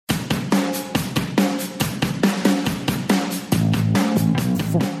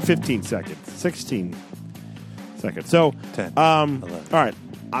15 seconds. 16 seconds. So, 10, all 11. right.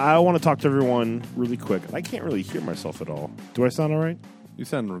 I want to talk to everyone really quick. I can't really hear myself at all. Do I sound all right? You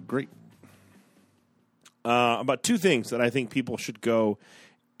sound great. About two things that I think people should go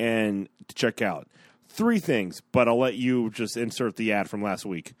and check out. Three things, but I'll let you just insert the ad from last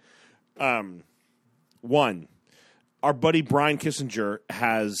week. One, our buddy Brian Kissinger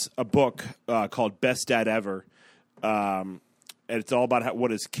has a book called Best Dad Ever. And it's all about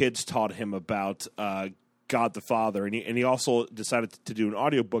what his kids taught him about God the Father. And he also decided to do an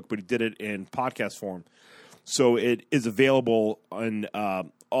audiobook, but he did it in podcast form. So it is available on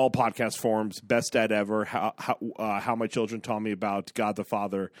all podcast forms. Best Dad Ever, how my children taught me about God the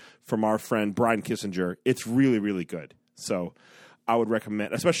Father, from our friend Brian Kissinger. It's really, really good. So I would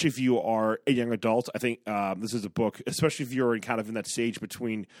recommend, especially if you are a young adult. I think this is a book, especially if you're kind of in that stage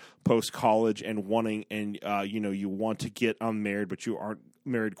between post college and wanting, and you want to get unmarried, but you aren't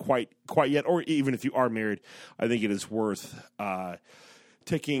married quite yet, or even if you are married, I think it is worth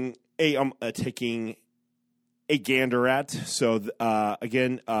taking a gander at. So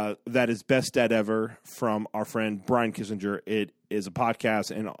again, that is Best Dad Ever from our friend Brian Kissinger. It is a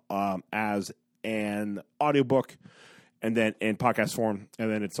podcast and as an audiobook, and then in podcast form,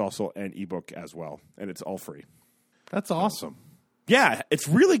 and then it's also an ebook as well, and it's all free. That's awesome. Yeah, it's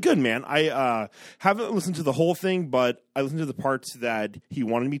really good, man. I haven't listened to the whole thing, but I listened to the parts that he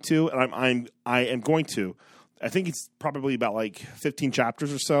wanted me to, and I am going to. I think it's probably about like 15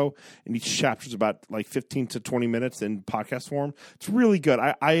 chapters or so, and each chapter is about like 15 to 20 minutes in podcast form. It's really good.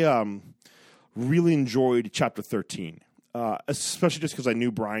 I really enjoyed chapter 13, especially just because I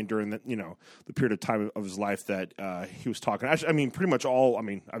knew Brian during the period of time of his life that he was talking. Actually, I mean, pretty much all. I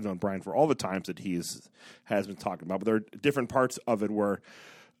mean, I've known Brian for all the times that has been talking about, but there are different parts of it where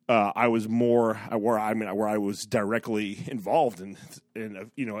I was more where I was directly involved in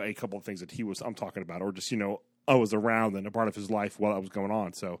a couple of things that I'm talking about, or just I was around and a part of his life while that was going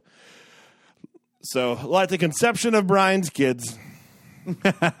on. So like the conception of Brian's kids.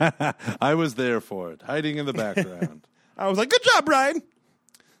 I was there for it, hiding in the background. I was like, good job, Brian.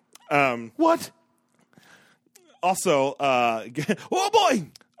 What? Also, oh boy,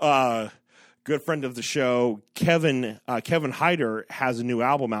 good friend of the show, Kevin Hyder has a new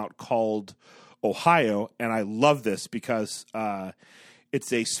album out called Ohio, and I love this because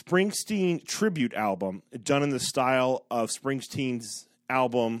it's a Springsteen tribute album done in the style of Springsteen's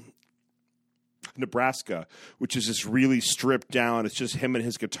album Nebraska, which is just really stripped down. It's just him and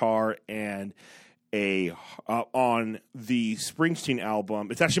his guitar, and on the Springsteen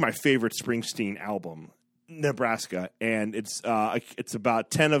album, it's actually my favorite Springsteen album, Nebraska, and it's about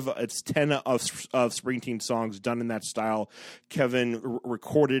 10 of Springsteen songs done in that style. Kevin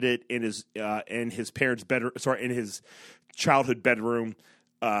recorded it in his parents' bedroom, in his childhood bedroom,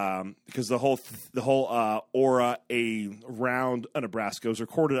 because the whole aura around Nebraska was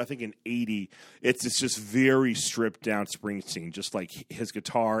recorded, I think, in '80. It's just very stripped down Springsteen, just like his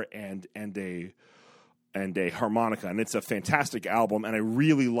guitar and a harmonica, and it's a fantastic album, and I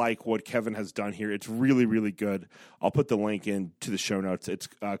really like what Kevin has done here. It's really, really good. I'll put the link into the show notes. It's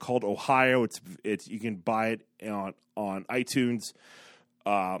called Ohio. It's you can buy it on iTunes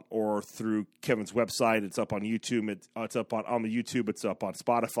or through Kevin's website. It's up on YouTube. It's up on the YouTube. It's up on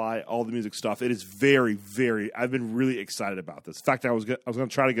Spotify. All the music stuff. It is very, very. I've been really excited about this. In fact, I was going to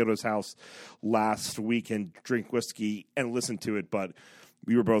try to go to his house last week and drink whiskey and listen to it, but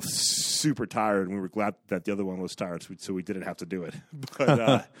we were both super tired, and we were glad that the other one was tired, so we didn't have to do it.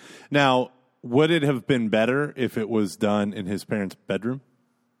 But now, would it have been better if it was done in his parents' bedroom?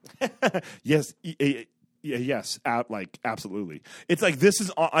 Yes, yes, absolutely. It's like this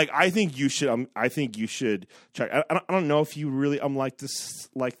is like I think you should check. I don't know if you really like this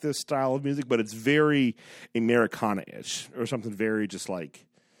style of music, but it's very Americana-ish or something very just like.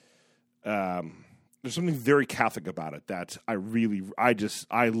 There's something very Catholic about it that I love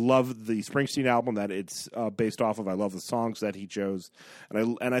the Springsteen album that it's based off of. I love the songs that he chose,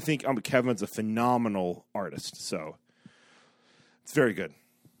 and I think Kevin's a phenomenal artist. So it's very good.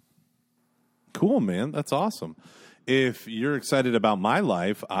 Cool, man. That's awesome. If you're excited about my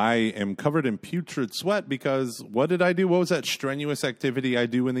life, I am covered in putrid sweat because what did I do? What was that strenuous activity I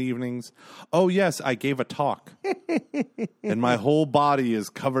do in the evenings? Oh, yes, I gave a talk, and my whole body is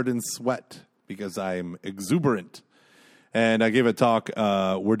covered in sweat because I'm exuberant. And I gave a talk.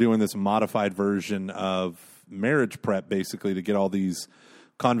 We're doing this modified version of marriage prep, basically, to get all these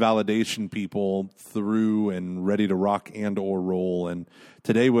convalidation people through and ready to rock and or roll. And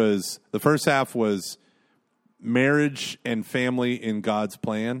today was, the first half was marriage and family in God's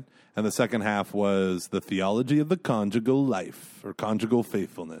plan. And the second half was the theology of the conjugal life or conjugal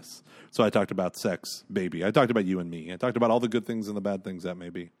faithfulness. So I talked about sex, baby. I talked about you and me. I talked about all the good things and the bad things that may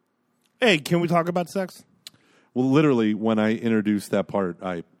be. Hey, can we talk about sex? Well, literally, when I introduced that part,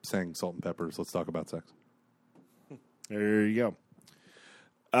 I sang Salt and Peppers. Let's talk about sex. There you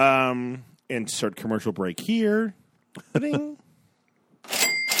go. Insert commercial break here. Ba-ding.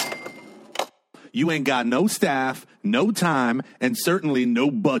 You ain't got no staff, no time, and certainly no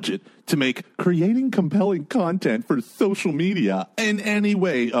budget to make creating compelling content for social media in any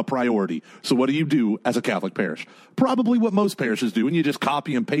way a priority. So what do you do as a Catholic parish? Probably what most parishes do, and you just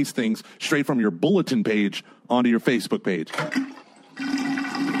copy and paste things straight from your bulletin page onto your Facebook page.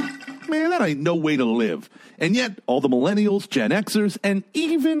 Man, that ain't no way to live. And yet, all the millennials, Gen Xers, and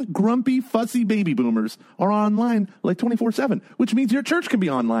even grumpy, fussy baby boomers are online like 24/7, which means your church can be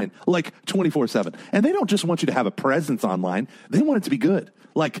online like 24/7. And they don't just want you to have a presence online. They want it to be good,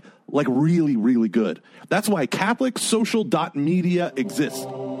 like really, really good. That's why CatholicSocial.media exists.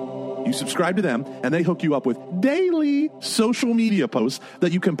 You subscribe to them, and they hook you up with daily social media posts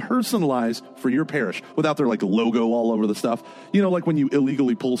that you can personalize for your parish without their logo all over the stuff. You know, like when you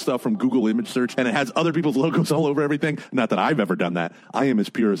illegally pull stuff from Google image search and it has other people's logos all over everything. Not that I've ever done that. I am as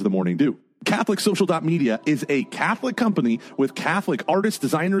pure as the morning dew. CatholicSocial.media is a Catholic company with Catholic artists,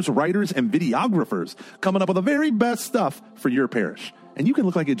 designers, writers, and videographers coming up with the very best stuff for your parish. And you can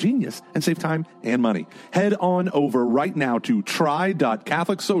look like a genius and save time and money. Head on over right now to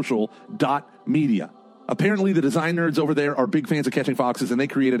try.catholicsocial.media. Apparently, the design nerds over there are big fans of catching foxes, and they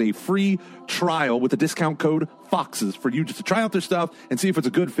created a free trial with the discount code FOXES for you just to try out their stuff and see if it's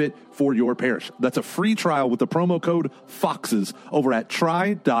a good fit for your parish. That's a free trial with the promo code FOXES over at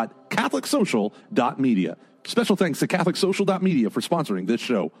try.catholicsocial.media. Special thanks to CatholicSocial.media for sponsoring this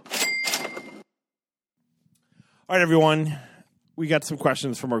show. All right, everyone. We got some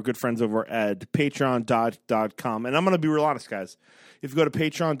questions from our good friends over at patreon.com. And I'm going to be real honest, guys. If you go to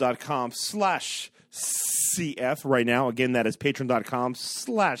patreon.com/CF right now, again, that is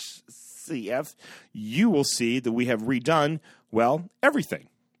patreon.com/CF, you will see that we have redone, well, everything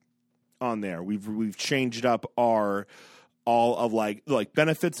on there. We've changed up all of like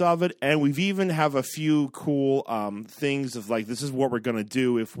benefits of it, and we've even have a few cool things of this is what we're going to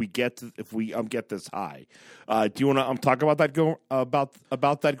do if we get this high. Do you want to talk about that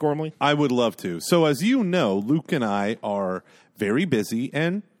about that, Gormley? I would love to. So as you know, Luke and I are very busy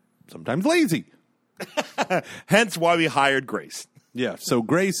and sometimes lazy. Hence why we hired Grace. Yeah, so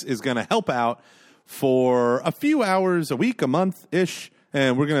Grace is going to help out for a few hours a week, a month-ish,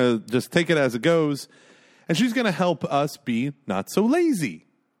 and we're going to just take it as it goes. And she's going to help us be not so lazy.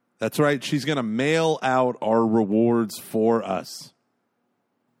 That's right. She's going to mail out our rewards for us.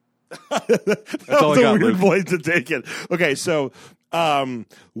 That's all I got, Luke. Voice to take it. Okay, so but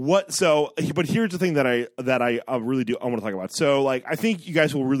here's the thing that I really do I want to talk about. So I think you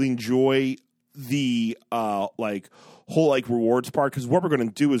guys will really enjoy the whole rewards part, because what we're going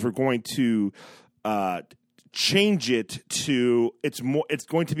to do is we're going to change it to it's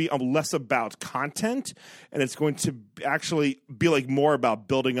going to be less about content, and it's going to actually be more about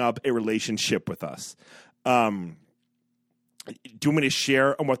building up a relationship with us. Do you want me to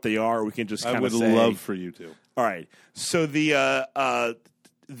share on what they are, or we can just kind of say? I would love for you to. All right. So the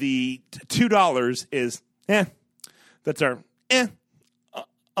 $2 is that's our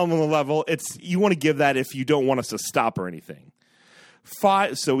on the level. It's you want to give that if you don't want us to stop or anything.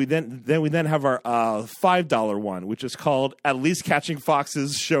 So we then have our $5 one, which is called At Least Catching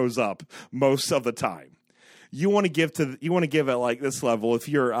Foxes Shows Up Most of the Time. You want to give it this level if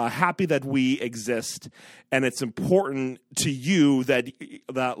you're happy that we exist, and it's important to you that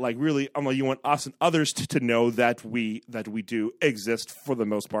really you want us and others to know that we do exist for the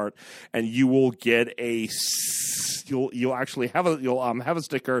most part, and you will get you'll actually have a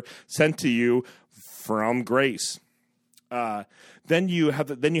sticker sent to you from Grace. Then you have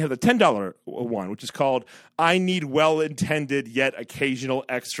the $10 one, which is called I Need Well-Intended Yet Occasional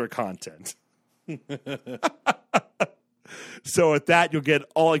Extra Content. So at that, you'll get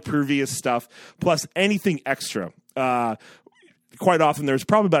all previous stuff plus anything extra. Quite often, there's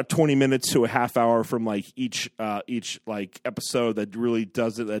probably about 20 minutes to a half hour from each episode that really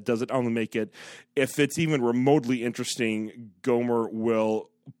does it. That doesn't only make it. If it's even remotely interesting, Gomer will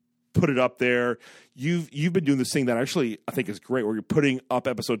put it up there. You've been doing this thing that actually I think is great, where you're putting up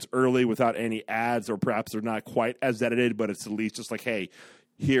episodes early without any ads, or perhaps they're not quite as edited, but it's at least just hey,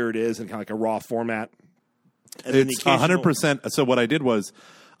 here it is in kind of a raw format. And it's 100%. So what I did was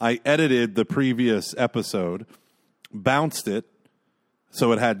I edited the previous episode, bounced it,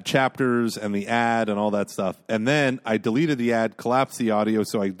 So it had chapters and the ad and all that stuff. And then I deleted the ad, collapsed the audio,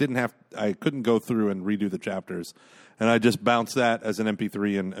 so I couldn't go through and redo the chapters. And I just bounced that as an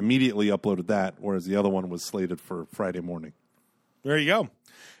MP3 and immediately uploaded that, whereas the other one was slated for Friday morning. There you go.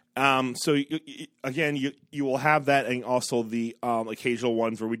 So again, you will have that, and also the occasional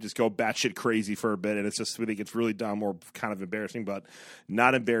ones where we just go batshit crazy for a bit, and it's just we think it's really dumb or kind of embarrassing, but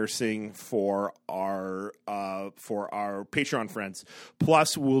not embarrassing for our Patreon friends.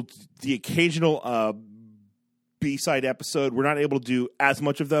 Plus, the occasional B-side episode. We're not able to do as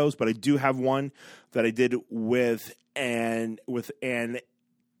much of those, but I do have one that I did with an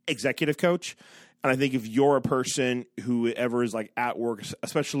executive coach. And I think if you're a person who ever is like at work,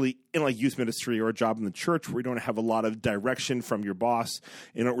 especially in like youth ministry or a job in the church where you don't have a lot of direction from your boss,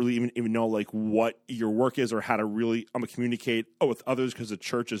 you don't really even know like what your work is or how to really communicate with others, because the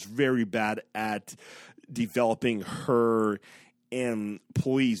church is very bad at developing her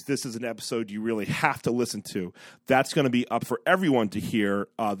employees. This is an episode you really have to listen to. That's going to be up for everyone to hear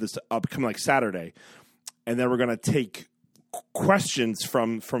this upcoming like Saturday, and then we're going to take questions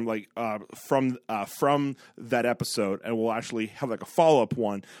from that episode, and we'll actually have like a follow-up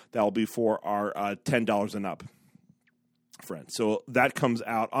one that will be for our $10 and up friends. So that comes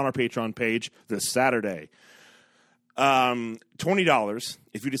out on our Patreon page this Saturday. $20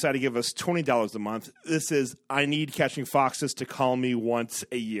 if you decide to give us $20 a month. This is I need Catching Foxes to call me once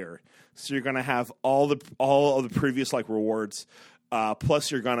a year. So you're going to have all of the previous like rewards.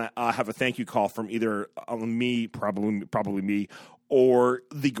 Plus, you're going to have a thank you call from either me, probably me, or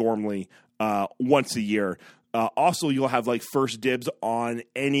the Gormley once a year. Also, you'll have like first dibs on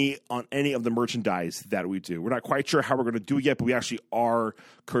any of the merchandise that we do. We're not quite sure how we're going to do it yet, but we actually are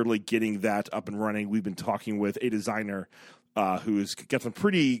currently getting that up and running. We've been talking with a designer who's got some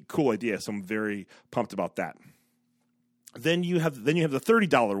pretty cool ideas, so I'm very pumped about that. Then you have the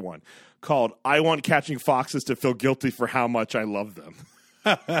 $30 one called I Want Catching Foxes to Feel Guilty for How Much I Love Them.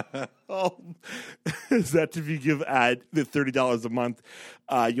 Is that if you give the $30 a month,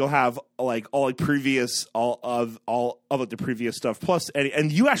 you'll have like all of the previous stuff plus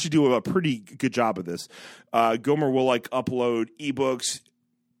and you actually do a pretty good job of this. Gomer will like upload ebooks,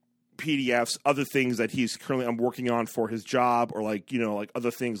 PDFs, other things that he's currently working on for his job, or like other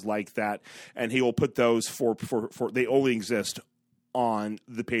things like that, and he will put those for they only exist on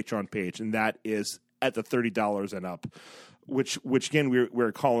the Patreon page, and that is at the $30 and up, which again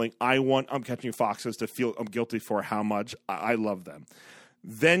we're calling I'm Catching Foxes to Feel Guilty for How Much I Love Them.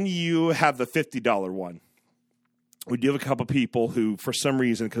 Then you have the $50 one. We do have a couple people who, for some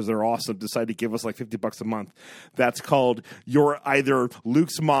reason, because they're awesome, decide to give us like $50 a month. That's called You're Either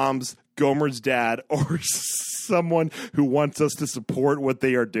Luke's Mom's, Gomer's Dad, or someone who wants us to support what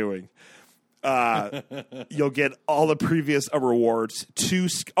they are doing. You'll get all the previous rewards.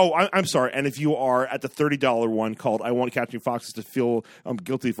 I'm sorry. And if you are at the $30 one called I Want Catching Foxes to Feel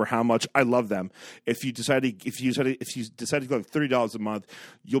Guilty for How Much I Love Them, if you decide to go $30 a month,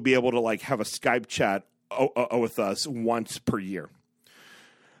 you'll be able to like have a Skype chat with us once per year.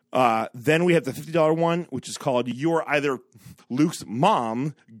 Then we have the $50 one, which is called You're Either Luke's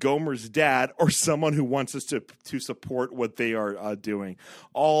Mom, Gomer's Dad, or someone who wants us to support what they are doing.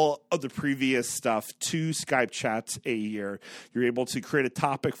 All of the previous stuff, 2 Skype chats a year. You're able to create a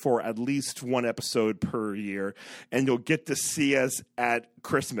topic for at least 1 episode per year, and you'll get to see us at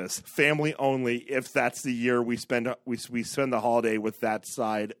Christmas, family only, if that's the year we spend the holiday with that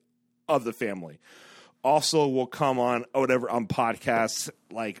side of the family. Also, will come on whatever on podcasts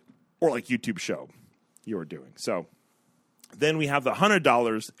or YouTube show you are doing. So then we have the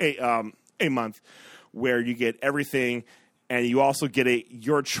 $100 a month, where you get everything, and you also get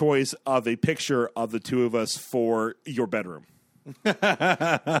your choice of a picture of the two of us for your bedroom. That's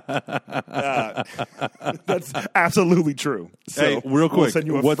absolutely true. So hey, real quick,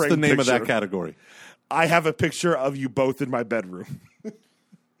 we'll what's the name picture. of that category? I have a picture of you both in my bedroom.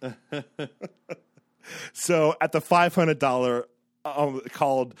 So at the $500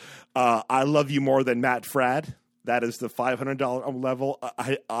 called I Love You More Than Matt Fradd, that is the $500 level.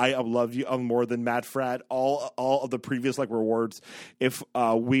 I love you more than Matt Fradd. All of the previous rewards. If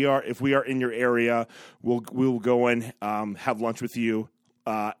we are in your area, we'll go and have lunch with you.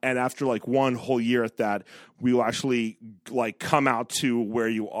 And after 1 whole year at that, we will actually come out to where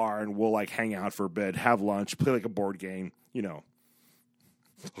you are, and we'll hang out for a bit, have lunch, play a board game,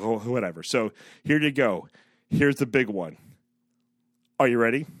 whatever. So here you go. Here's the big one. Are you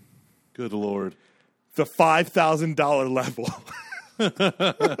ready? Good Lord. The $5,000 level.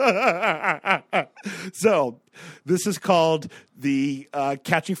 So this is called the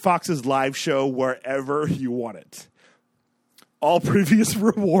Catching Foxes live show wherever you want it. all previous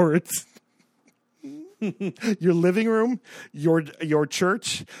rewards. Your living room, your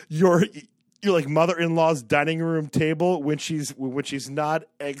church, your like mother-in-law's dining room table when she's not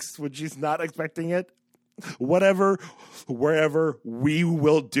expecting it. Whatever, wherever, we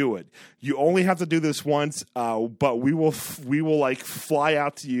will do it. You only have to do this once, but we will like fly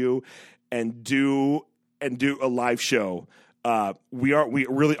out to you and do a live show. We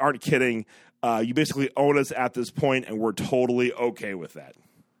really aren't kidding. You basically own us at this point, and we're totally okay with that.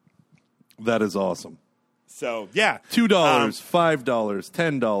 That is awesome. So yeah, $2, $5,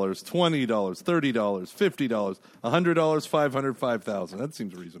 $10, $20, $30, $50, $100, $500, $5,000. That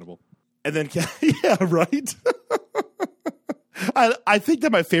seems reasonable. And then, yeah, right. I think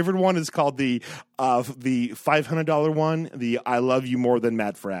that my favorite one is called the $500 one, the I love you more than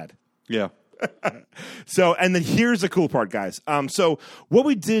Matt Fradd. Yeah. So, and then here's the cool part, guys. So what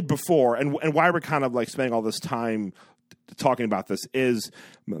we did before, and why we're kind of like spending all this time talking about this, is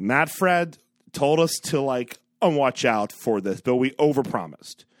Matt Fradd told us to like watch out for this, but we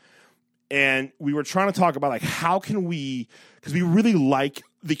overpromised. And we were trying to talk about like how can we, because we really like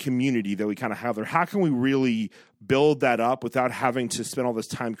the community that we kind of have there, how can we really build that up without having to spend all this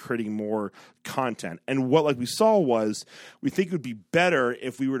time creating more content? And what like we saw was we think it would be better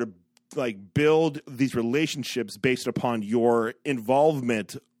if we were to like build these relationships based upon your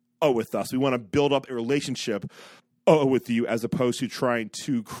involvement with us. We want to build up a relationship with you as opposed to trying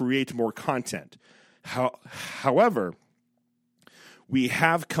to create more content. However, we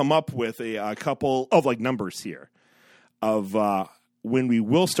have come up with a couple of like numbers here of when we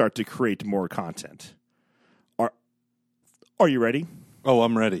will start to create more content. Are you ready? Oh,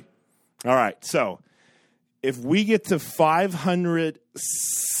 I'm ready. All right. So if we get to 500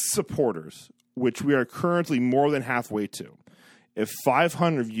 supporters, which we are currently more than halfway to, if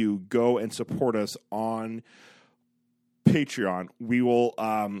 500 of you go and support us on Patreon, we will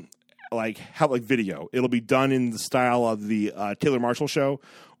like have like video. It'll be done in the style of the Taylor Marshall Show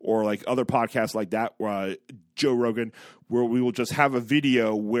or like other podcasts like that, Joe Rogan, where we will just have a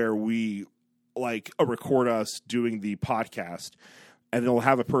video where we like record us doing the podcast, and then we'll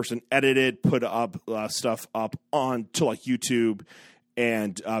have a person edit it, put up stuff up on to like YouTube,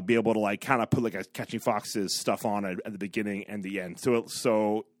 and be able to like kind of put like a Catching Foxes stuff on it at the beginning and the end.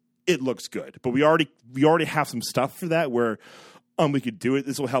 So it looks good, but we already have some stuff for that where we could do it.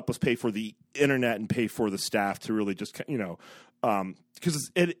 This will help us pay for the internet and pay for the staff to really just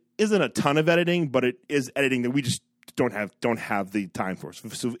because it isn't a ton of editing, but it is editing that we just don't have the time for.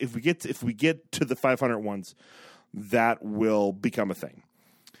 So if we get to the 500 ones, that will become a thing.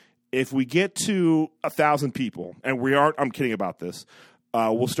 If we get to 1,000 people, and I'm kidding about this,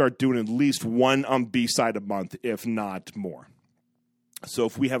 we'll start doing at least one B-side a month, if not more. So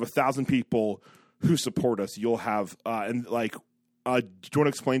if we have 1,000 people who support us, you'll have and like. Do you want to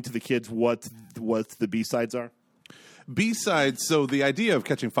explain to the kids what the B-sides are? B-sides, so the idea of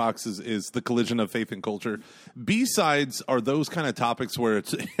Catching Foxes is the collision of faith and culture. B-sides are those kind of topics where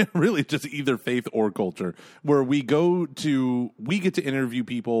it's really just either faith or culture, where we get to interview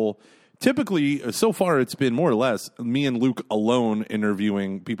people. Typically, so far it's been more or less me and Luke alone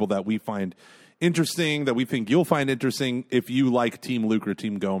interviewing people that we find interesting, that we think you'll find interesting if you like Team Luke or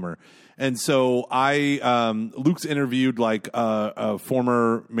Team Gomer. And so Luke's interviewed like a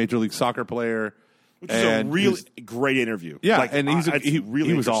former Major League Soccer player. Which is a really great interview. Yeah, like, and he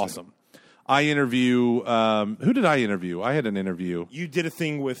was awesome. I interview who did I interview? I had an interview. You did a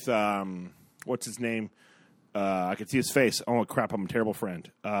thing with what's his name? I could see his face. Oh crap! I'm a terrible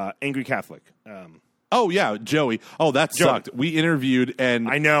friend. Angry Catholic. Oh yeah, Joey. Oh, that sucked. We interviewed, and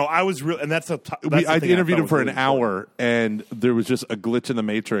I know I was real, and I interviewed him for an hour, and there was just a glitch in the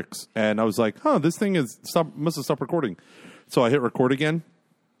matrix, and I was like, "Huh, this thing must have stopped recording." So I hit record again,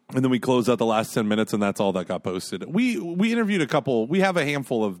 and then we closed out the last 10 minutes, and that's all that got posted. We interviewed a couple. We have a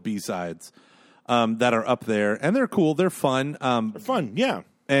handful of B-sides that are up there, and they're cool. They're fun. They're fun, yeah.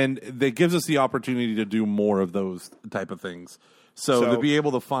 And it gives us the opportunity to do more of those type of things. So to be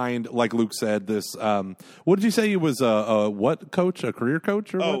able to find, like Luke said, this. What did you say? He was a what coach? A career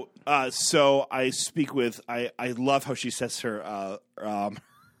coach? Or what? So I speak with. I love how she says her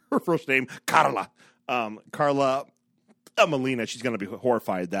first name, Carla. Carla Molina. She's going to be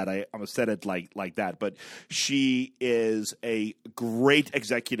horrified that I said it like that, but she is a great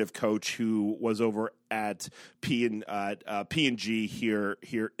executive coach who was over at P&G here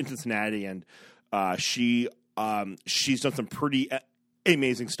in Cincinnati, and she's done some pretty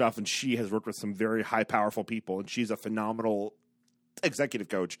amazing stuff, and she has worked with some very high, powerful people, and she's a phenomenal executive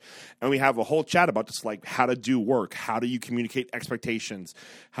coach, and we have a whole chat about just like how to do work, how do you communicate expectations,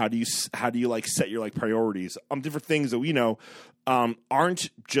 how do you like set your like priorities, different things that we know aren't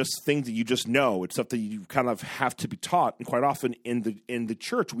just things that you just know. It's stuff that you kind of have to be taught, and quite often in the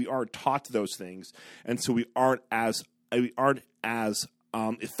church we aren't taught those things, and so we aren't as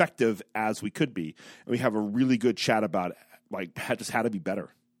effective as we could be. And we have a really good chat about like just how to be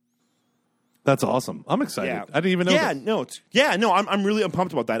better. That's awesome. I'm excited. Yeah. I didn't even know. I'm really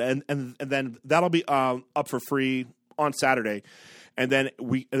pumped about that. And then that'll be up for free on Saturday. And then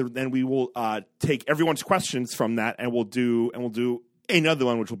we will take everyone's questions from that, and we'll do another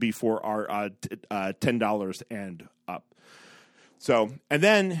one, which will be for our $10 and up. So, and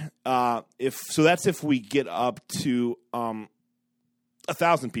then if we get up to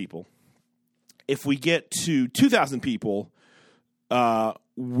 1,000 people. If we get to 2,000 people,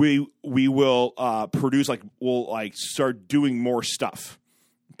 we will produce we'll start doing more stuff.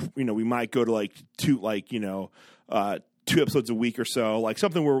 We might go to 2 episodes a week or so, like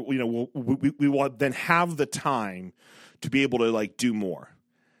something where we will then have the time to be able to do more.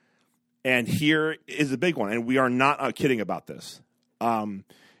 And here is a big one, and we are not kidding about this.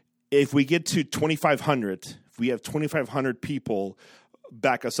 If we get to 2,500, if we have 2,500 people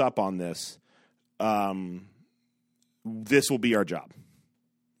back us up on this, this will be our job.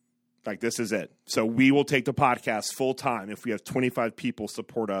 This is it. So we will take the podcast full time if we have 25 people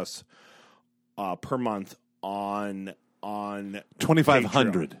support us per month on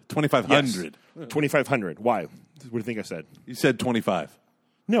 2,500. 2,500. Yes. 2,500. Why? What do you think I said? You said 25.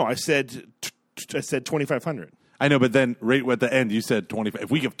 No, I said 2,500. I know, but then right at the end you said 25. If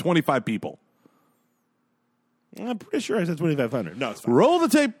we give 25 people. I'm pretty sure I said 2,500. No, it's fine. Roll the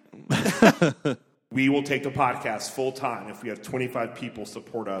tape. We will take the podcast full time if we have 25 people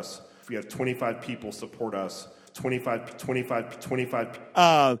support us. If we have 25 people support us, 25.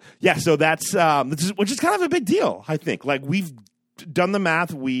 Yeah, so that's which is kind of a big deal, I think. We've done the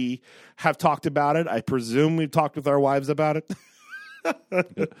math. We have talked about it. I presume we've talked with our wives about it. Yep.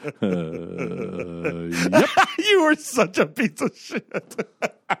 You are such a piece of shit.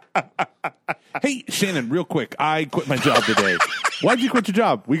 Hey, Shannon, real quick. I quit my job today. Why'd you quit your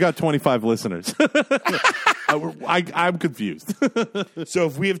job? We got 25 listeners. I'm confused. So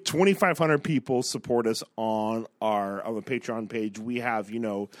if we have 2,500 people support us on the Patreon page, we have,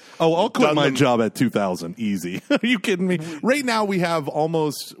 I'll quit my job at 2,000. Easy. Are you kidding me? Right now we have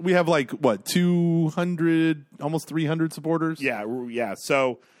 200, almost 300 supporters? Yeah.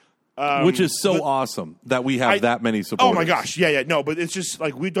 So... which is so awesome that we have that many supporters. Oh my gosh, yeah. No, but it's just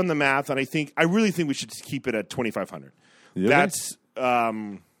we've done the math, and I really think we should just keep it at 2,500. Yeah. That's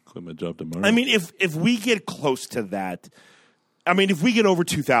quit my job tomorrow. I mean, if we get close to that, if we get over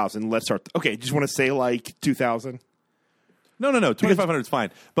 2,000, let's start. Okay, just want to say 2,000. No. 2,500 is fine.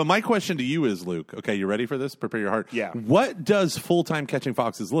 But my question to you is, Luke. Okay, you ready for this? Prepare your heart. Yeah. What does full-time Catching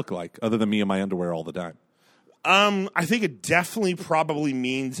Foxes look like, other than me in my underwear all the time? I think it definitely probably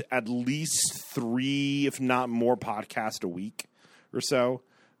means at least 3, if not more, podcasts a week or so,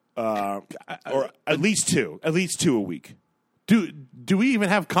 or at least 2 a week. Do we even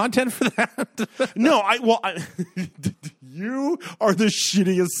have content for that? No, you are the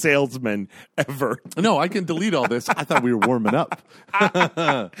shittiest salesman ever. No, I can delete all this. I thought we were warming up.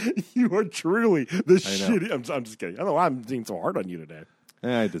 You are truly the shitty. I'm just kidding. I don't know why I'm being so hard on you today.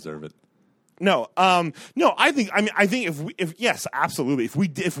 I deserve it. No. I think if yes, absolutely. If we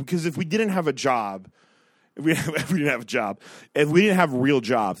didn't have a job, if we didn't have real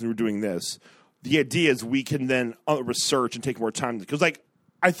jobs and we were doing this, the idea is we can then research and take more time, because I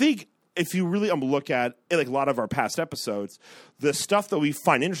think if you really look at a lot of our past episodes, the stuff that we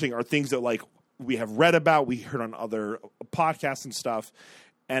find interesting are things that we have read about, we heard on other podcasts and stuff.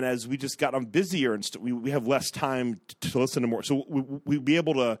 And as we just got busier and we have less time to listen to more, so we'd be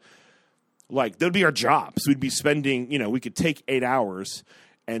able to. That'd be our job. So we'd be spending, we could take 8 hours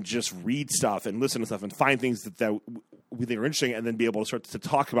and just read stuff and listen to stuff and find things that we think are interesting, and then be able to start to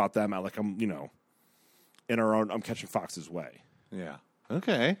talk about them at in our own I'm Catching Foxes way. Yeah.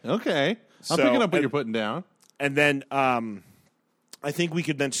 Okay. I'm picking up what you're putting down. And then I think we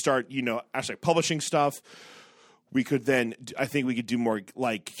could then start, actually publishing stuff. We could then, I think we could do more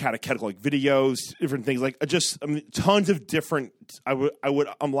catechetical videos, different things tons of different. I would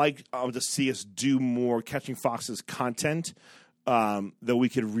to see us do more Catching Foxes content that we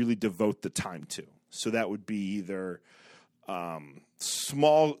could really devote the time to. So that would be either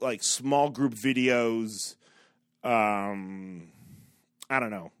small group videos. I don't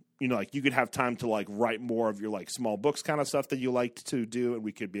know. You could have time to write more of your small books kind of stuff that you like to do, and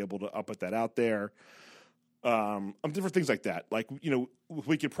we could be able to put that out there. different things like that. Like,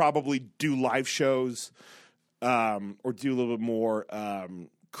 we could probably do live shows, or do a little bit more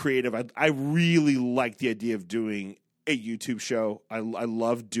creative. I really like the idea of doing a YouTube show. I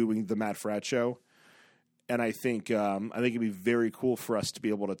love doing the Matt Fradd Show, and I think it'd be very cool for us to be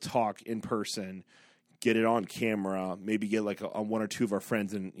able to talk in person, get it on camera, maybe get like one or two of our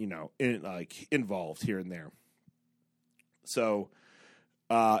friends involved here and there. So,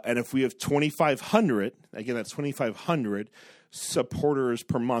 and if we have 2,500, again, that's 2,500 supporters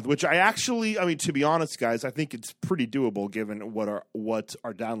per month, which to be honest, guys, I think it's pretty doable given what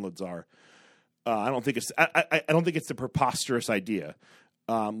our downloads are. I don't think it's a preposterous idea.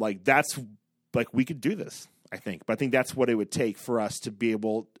 We could do this, I think, but I think that's what it would take for us to be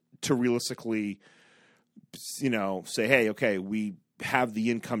able to realistically, say, hey, okay, we have the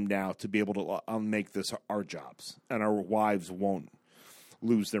income now to be able to make this our jobs, and our wives won't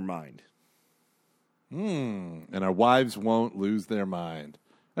lose their mind. And our wives won't lose their mind.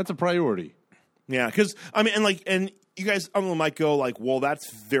 That's a priority. Yeah, because and you guys might go like, well,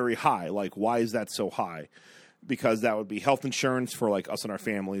 that's very high. Like, why is that so high? Because that would be health insurance for like us and our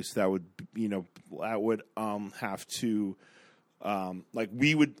families. That would have to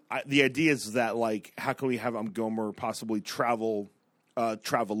the idea is that like, how can we have Gomer possibly travel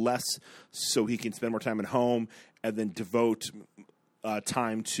less so he can spend more time at home and then devote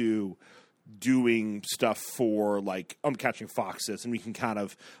time to doing stuff for like Catching Foxes, and we can kind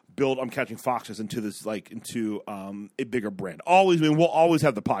of build Catching Foxes into this into a bigger brand. We'll always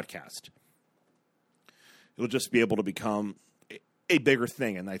have the podcast. It'll just be able to become a bigger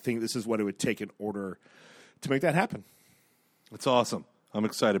thing, and I think this is what it would take in order to make that happen. That's awesome. I'm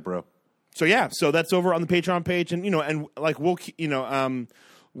excited, bro. So yeah, so that's over on the Patreon page, and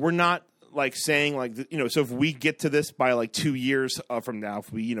we're not like saying so if we get to this by like 2 years from now,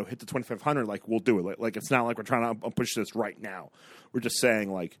 if we hit the 2,500, like we'll do it. Like it's not like we're trying to push this right now. We're just saying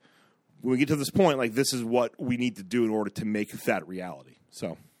like when we get to this point, like this is what we need to do in order to make that reality.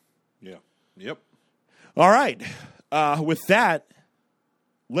 So yeah, yep. All right. With that,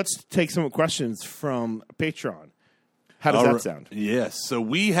 let's take some questions from Patreon. How does that sound? Yes. So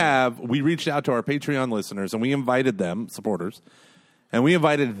we reached out to our Patreon listeners and we invited them, supporters, and we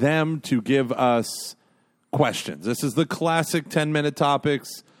invited them to give us questions. This is the classic 10-minute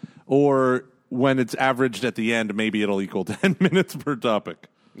topics, or when it's averaged at the end, maybe it'll equal 10 minutes per topic.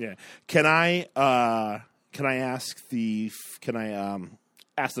 Yeah. Can I ask the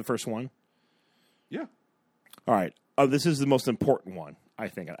first one? Yeah. All right. This is the most important one, I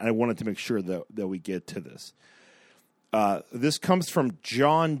think. I wanted to make sure that we get to this. This comes from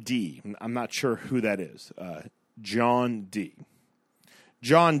John D. I'm not sure who that is. John D.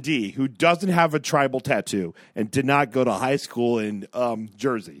 John D., who doesn't have a tribal tattoo and did not go to high school in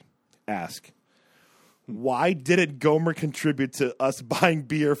Jersey, ask, why didn't Gomer contribute to us buying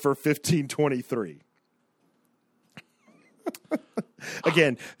beer for $15.23?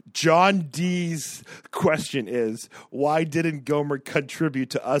 Again, John D.'s question is, why didn't Gomer contribute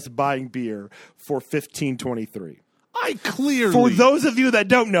to us buying beer for $15.23? I clearly... For those of you that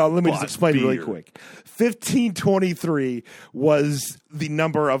don't know, let me just explain really quick. 1523 was the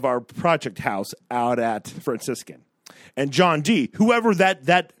number of our project house out at Franciscan. And John D., whoever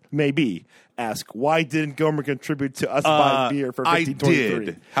that may be, asked, why didn't Gomer contribute to us buying beer for 1523? I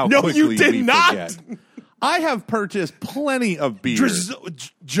did. How no, quickly you did we not. Forget. I have purchased plenty of beer.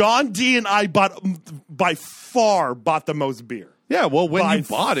 John D. and I by far bought the most beer. Yeah, well, when you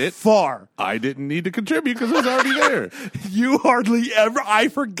bought it, I didn't need to contribute because it was already there. You hardly ever. I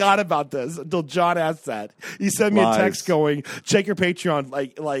forgot about this until John asked that. He sent me a text going, "Check your Patreon."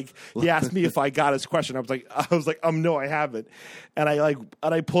 Like he asked me if I got his question. I was like, no, I haven't. And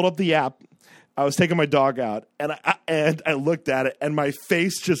I pulled up the app. I was taking my dog out, and I looked at it, and my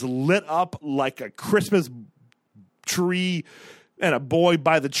face just lit up like a Christmas tree and a boy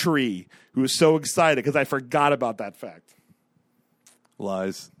by the tree who was so excited because I forgot about that fact.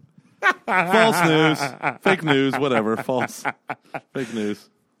 Lies. False news. Fake news. Whatever. False. Fake news.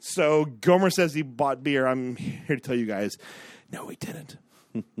 So Gomer says he bought beer. I'm here to tell you guys, no, he didn't.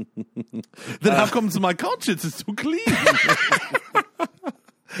 Then how comes my conscience is so clean?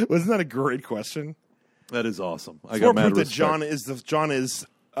 Wasn't that a great question? That is awesome. I got mad proof that respect.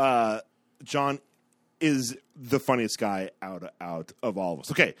 John is the funniest guy out of all of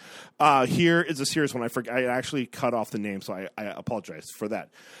us. Okay, here is a serious one. I actually cut off the name, so I apologize for that.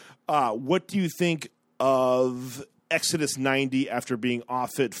 What do you think of Exodus 90 after being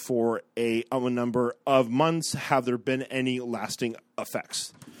off it for a number of months? Have there been any lasting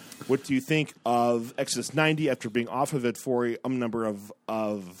effects? What do you think of Exodus 90 after being off of it for a number of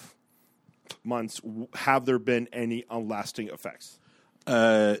months, have there been any lasting effects?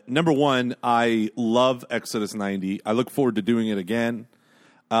 Number one, I love Exodus 90. I look forward to doing it again.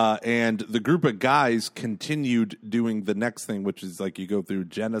 And the group of guys continued doing the next thing, which is like you go through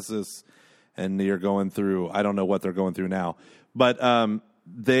Genesis and you're going through, I don't know what they're going through now. But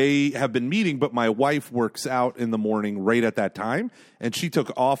they have been meeting, but my wife works out in the morning right at that time. And she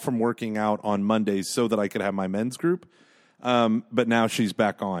took off from working out on Mondays so that I could have my men's group. But now she's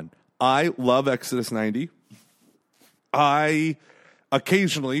back on. I love Exodus 90. I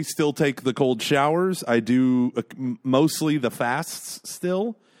occasionally still take the cold showers. I do mostly the fasts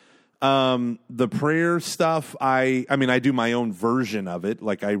still. The prayer stuff, I mean, I do my own version of it.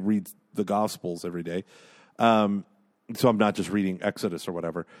 Like I read the Gospels every day. So I'm not just reading Exodus or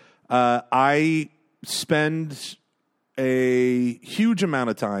whatever. I spend a huge amount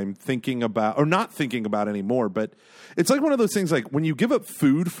of time thinking about, or not thinking about anymore, but it's like one of those things like when you give up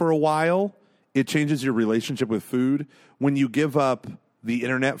food for a while, it changes your relationship with food. When you give up the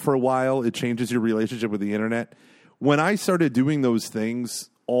internet for a while, it changes your relationship with the internet. When I started doing those things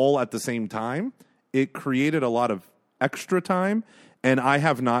all at the same time, it created a lot of extra time, and I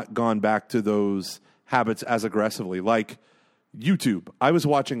have not gone back to those habits as aggressively. Like YouTube. I was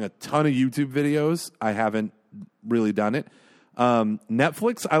watching a ton of YouTube videos. I haven't really done it.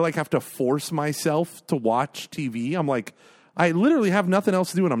 Netflix, I like have to force myself to watch TV. I'm like, I literally have nothing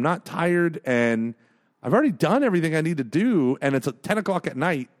else to do, and I'm not tired, and I've already done everything I need to do, and it's at 10 o'clock at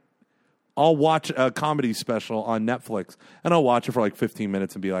night. I'll watch a comedy special on Netflix, and I'll watch it for like 15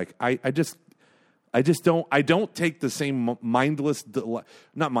 minutes and be like, I don't take the same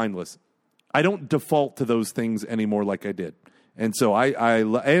not mindless. I don't default to those things anymore like I did. And so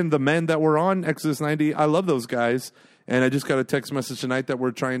and the men that were on Exodus 90, I love those guys. And I just got a text message tonight that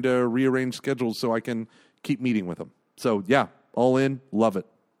we're trying to rearrange schedules so I can keep meeting with them. So yeah, all in, love it.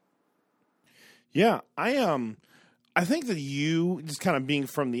 Yeah, I think that you just kind of being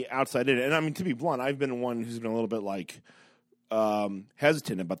from the outside in, and I mean, to be blunt, I've been one who's been a little bit like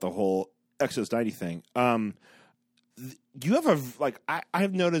hesitant about the whole Exodus 90 thing. You have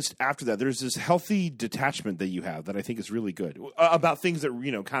I've noticed after that there's this healthy detachment that you have that I think is really good about things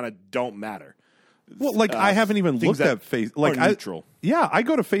that kind of don't matter. Well, like I haven't even looked at Facebook. Like neutral. I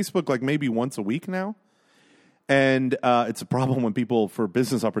go to Facebook like maybe once a week now, and it's a problem when people for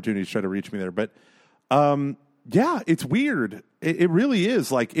business opportunities try to reach me there. But yeah, it's weird. It really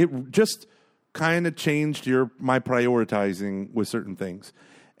is. Like it just kind of changed my prioritizing with certain things.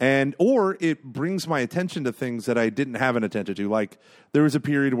 Or it brings my attention to things that I didn't have an attention to. Like there was a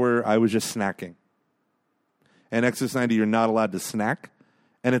period where I was just snacking. And Exodus 90, you're not allowed to snack.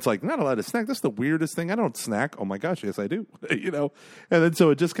 And it's like, not allowed to snack? That's the weirdest thing. I don't snack. Oh my gosh, yes I do. And then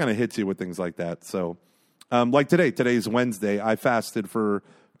so it just kind of hits you with things like that. So like today's Wednesday, I fasted for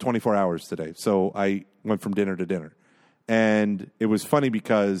 24 hours today. So I went from dinner to dinner. And it was funny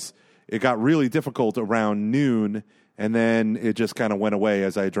because it got really difficult around noon. And then it just kind of went away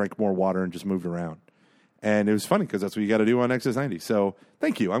as I drank more water and just moved around. And it was funny because that's what you got to do on Exodus 90. So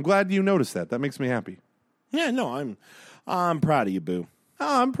thank you. I'm glad you noticed that. That makes me happy. Yeah, no, I'm proud of you, Boo.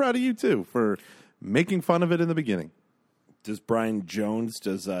 Oh, I'm proud of you too for making fun of it in the beginning. Does Brian Jones,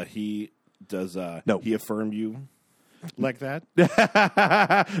 no. He affirm you like that?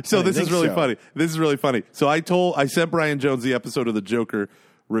 So this is really funny. This is really funny. So I sent Brian Jones the episode of the Joker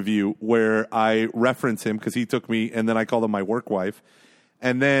review where I reference him because he took me, and then I called him my work wife,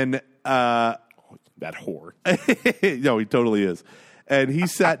 and then that whore. No, he totally is. And he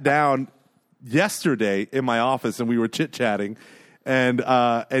sat down yesterday in my office, and we were chit chatting, and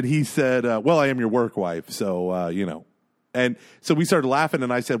he said, "Well, I am your work wife, so And so we started laughing,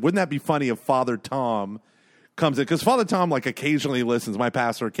 and I said, "Wouldn't that be funny if Father Tom comes in?" Because Father Tom occasionally listens. My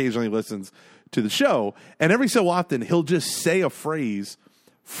pastor occasionally listens to the show, and every so often he'll just say a phrase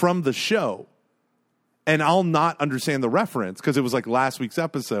from the show, and I'll not understand the reference because it was like last week's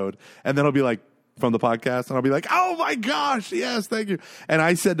episode, and then I'll be like, from the podcast, and I'll be like, oh my gosh, yes, thank you. And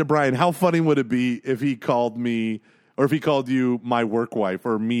I said to Brian, how funny would it be if he called me, or if he called you my work wife,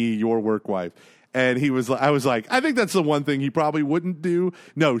 or me your work wife? And I was like, I think that's the one thing he probably wouldn't do.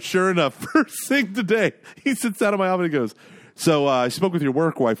 No, sure enough, first thing today, he sits down in my office and goes, so I spoke with your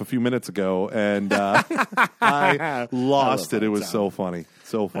work wife a few minutes ago, and I lost it. It was so funny.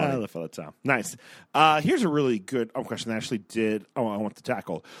 So funny. I love that time. Nice. Here's a really good question I actually I want to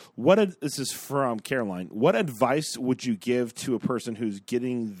tackle. This is from Caroline. What advice would you give to a person who's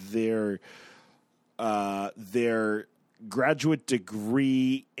getting their graduate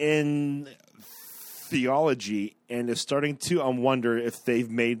degree in theology and is starting to wonder if they've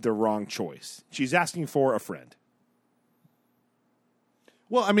made the wrong choice? She's asking for a friend.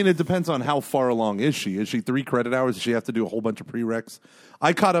 Well, I mean, it depends on how far along is she. Is she 3 credit hours? Does she have to do a whole bunch of prereqs?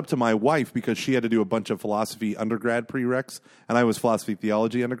 I caught up to my wife because she had to do a bunch of philosophy undergrad prereqs, and I was philosophy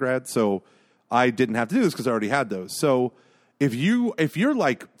theology undergrad, so I didn't have to do this because I already had those. So if you're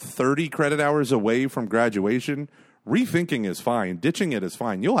like 30 credit hours away from graduation, rethinking is fine. Ditching it is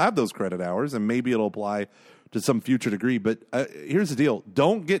fine. You'll have those credit hours, and maybe it'll apply to some future degree. But here's the deal.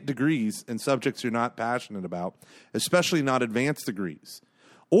 Don't get degrees in subjects you're not passionate about, especially not advanced degrees.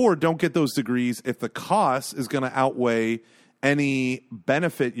 Or don't get those degrees if the cost is going to outweigh any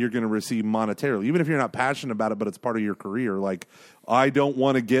benefit you're going to receive monetarily, even if you're not passionate about it, but it's part of your career. Like, I don't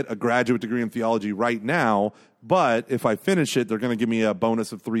want to get a graduate degree in theology right now, but if I finish it, they're going to give me a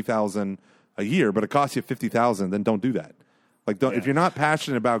bonus of $3,000 a year, but it costs you $50,000. Then don't do that. Like, don't, if you're not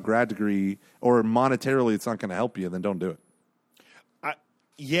passionate about grad degree or monetarily, it's not going to help you. Then don't do it.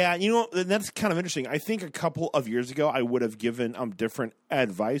 Yeah, you know, that's kind of interesting. I think a couple of years ago I would have given different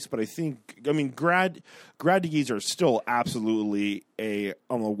advice, but I mean, grad degrees are still absolutely a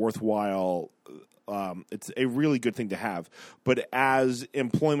worthwhile. It's a really good thing to have. But as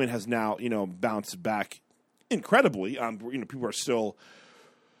employment has now, bounced back incredibly, people are still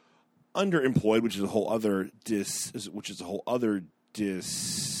underemployed, which is a whole other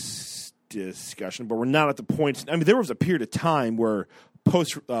discussion. But we're not at the point. I mean, there was a period of time where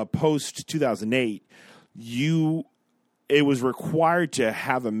post 2008, it was required to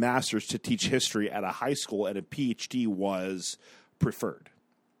have a master's to teach history at a high school, and a PhD was preferred.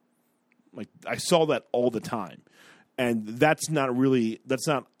 Like, I saw that all the time, and that's not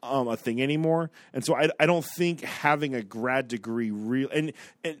a thing anymore. And so I don't think having a grad degree and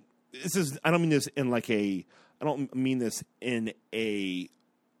this is, I don't mean this in a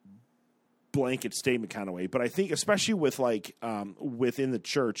blanket statement kind of way, but I think especially with within the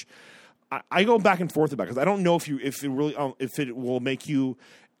church, I go back and forth about it because I don't know if it will make you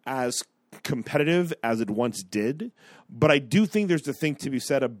as competitive as it once did, but I do think there's the thing to be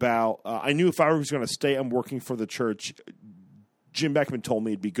said about. I knew if I was going to stay and working for the church, Jim Beckman told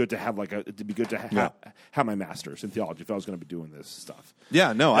me it'd be good to have have my master's in theology if I was going to be doing this stuff.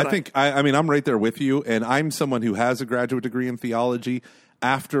 Yeah, no, I mean I'm right there with you, and I'm someone who has a graduate degree in theology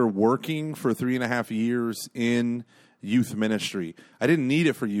after working for 3.5 years in youth ministry. I didn't need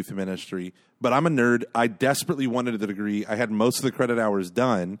it for youth ministry, but I'm a nerd. I desperately wanted the degree. I had most of the credit hours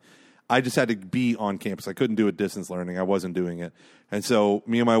done. I just had to be on campus. I couldn't do it distance learning. I wasn't doing it. And so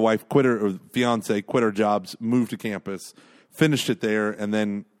me and my wife quit our jobs, moved to campus, finished it there, and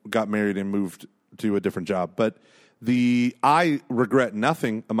then got married and moved to a different job. But I regret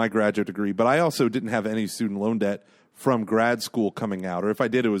nothing of my graduate degree, but I also didn't have any student loan debt from grad school coming out, or if I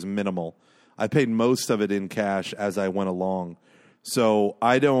did, it was minimal. I paid most of it in cash as I went along. So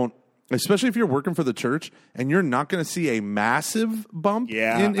I don't, especially if you're working for the church and you're not going to see a massive bump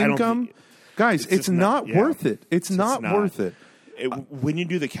in income, guys, it's not worth it. It's not worth it. When you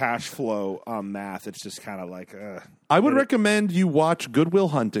do the cash flow math, it's just kind of like. I would recommend you watch Good Will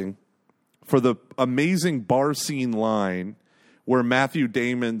Hunting for the amazing bar scene line where Matthew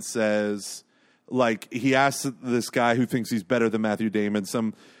Damon says, like, he asks this guy who thinks he's better than Matthew Damon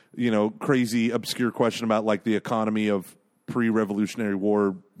some, crazy obscure question about like the economy of pre-Revolutionary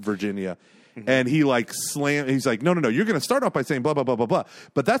War Virginia. Mm-hmm. And he he's like, no, you're going to start off by saying blah, blah, blah, blah, blah.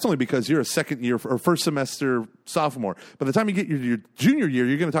 But that's only because you're a second year or first semester sophomore. By the time you get your junior year,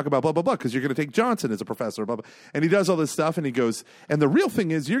 you're going to talk about blah, blah, blah, because you're going to take Johnson as a professor, blah, blah. And he does all this stuff, and he goes, and the real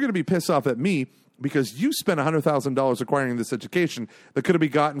thing is you're going to be pissed off at me because you spent $100,000 acquiring this education that could have been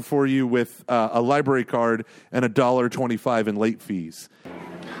gotten for you with a library card and $1.25 in late fees.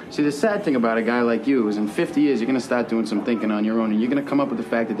 See, the sad thing about a guy like you is in 50 years, you're going to start doing some thinking on your own, and you're going to come up with the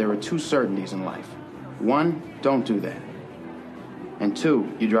fact that there are 2 certainties in life. 1, don't do that. And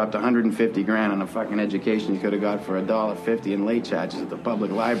 2, you dropped $150 grand on a fucking education you could have got for $1.50 in late charges at the public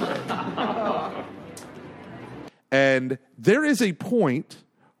library. And there is a point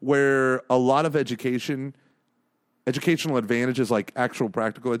where a lot of educational advantages, like actual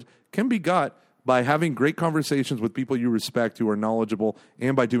practical can be got by having great conversations with people you respect who are knowledgeable,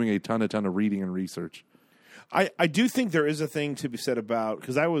 and by doing a ton of reading and research. I do think there is a thing to be said about,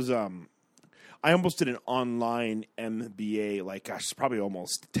 because I almost did an online MBA, probably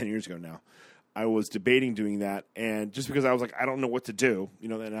almost 10 years ago now. I was debating doing that, and just because I was like, I don't know what to do,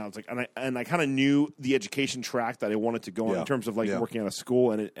 and I was like, and I kind of knew the education track that I wanted to go on in terms of working at a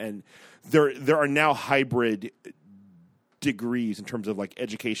school, and there are now hybrid degrees in terms of like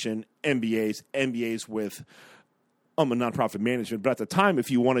education, MBAs with a nonprofit management. But at the time, if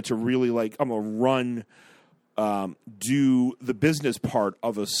you wanted to really run do the business part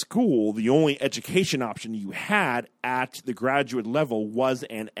of a school, the only education option you had at the graduate level was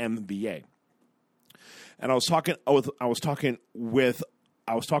an MBA. And I was talking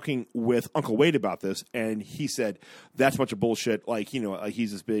with Uncle Wade about this, and he said that's a bunch of bullshit. Like, like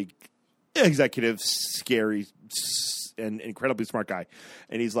he's this big executive, scary, and incredibly smart guy,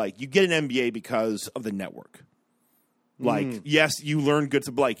 and he's like, you get an MBA because of the network. Like, yes, you learn good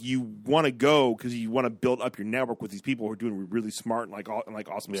to, like, you want to go because you want to build up your network with these people who are doing really smart and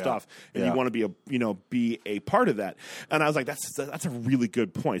awesome stuff, and you want to be a part of that. And I was like, that's a really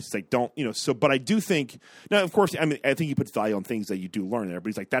good point. It's like, don't, but I do think, now, of course, I mean, I think he puts value on things that you do learn there, but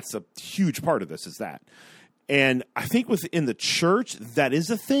he's like, that's a huge part of this is that. And I think within the church, that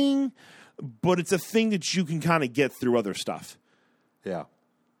is a thing, but it's a thing that you can kind of get through other stuff. Yeah.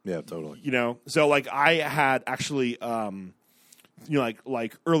 Yeah, totally. So like I had actually,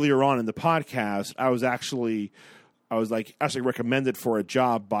 like earlier on in the podcast, I was actually recommended for a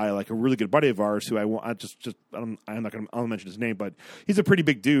job by like a really good buddy of ours who I'm not going to mention his name, but he's a pretty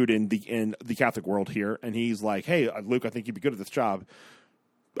big dude in the Catholic world here, and he's like, hey, Luke, I think you'd be good at this job.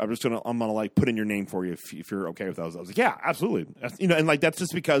 I'm gonna like put in your name for you if you're okay with that. I was like, yeah, absolutely. And like that's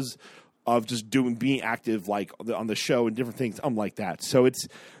just because of just being active like on the show and different things. I'm like that. So it's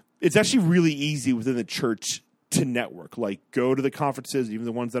actually really easy within the church to network. Like go to the conferences, even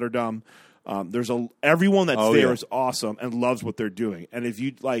the ones that are dumb. Everyone that's there is awesome and loves what they're doing. And if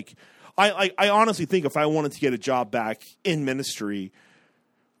you like, I honestly think if I wanted to get a job back in ministry,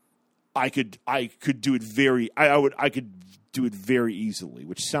 I could do it I could do it very easily,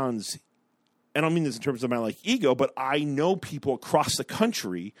 which sounds, and I don't mean this in terms of my like ego, but I know people across the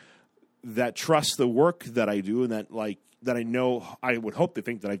country that trust the work that I do, and that I know I would hope they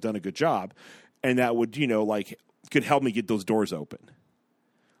think that I've done a good job, and that would could help me get those doors open.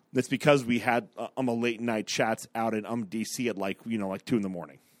 That's because we had a late night chats out in DC at like 2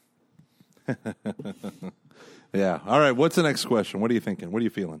 a.m. Yeah. All right. What's the next question? What are you thinking? What are you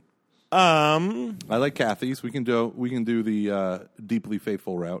feeling? I like Kathy's. We can do the deeply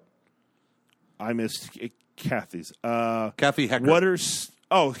faithful route. I missed Kathy's. Kathy Hecker.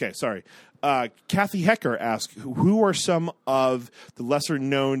 Okay, sorry. Kathy Hecker asked, who are some of the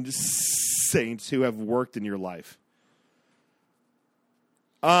lesser-known saints who have worked in your life?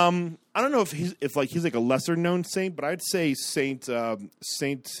 I don't know if he's like a lesser-known saint, but I'd say Saint John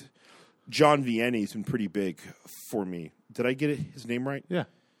Vianney has been pretty big for me. Did I get his name right? Yeah.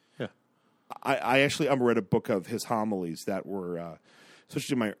 I actually read a book of his homilies that were,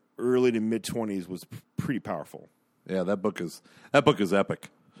 especially in my early to mid-20s, was pretty powerful. Yeah, that book is epic.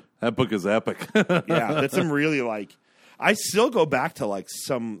 That book is epic. Yeah, that's some really I still go back to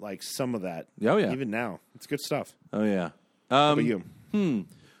some of that. Oh yeah, even now, it's good stuff. Oh yeah. How about you?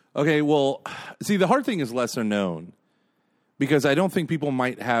 Okay, well, see, the hard thing is lesser known because I don't think people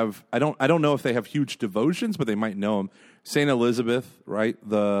might have. I don't know if they have huge devotions, but they might know him. Saint Elizabeth, right,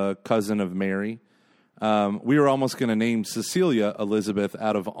 the cousin of Mary. We were almost going to name Cecilia Elizabeth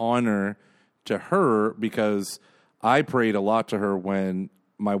out of honor to her because I prayed a lot to her when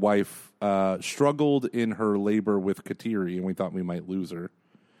my wife struggled in her labor with Kateri, and we thought we might lose her.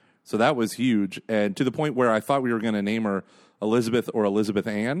 So that was huge, and to the point where I thought we were going to name her Elizabeth or Elizabeth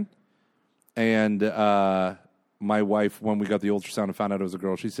Ann. And my wife, when we got the ultrasound and found out it was a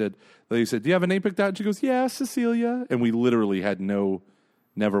girl, they said, do you have a name picked out? And she goes, yeah, Cecilia. And we literally had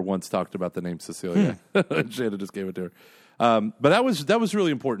never once talked about the name Cecilia. Shanna just gave it to her. But that was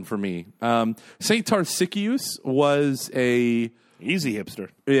really important for me. Saint Tarsichius was a easy hipster.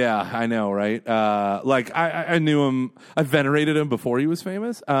 Yeah, I know, right? I knew him. I venerated him before he was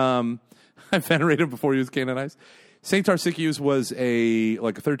famous. I venerated him before he was canonized. Saint Tarsichius was a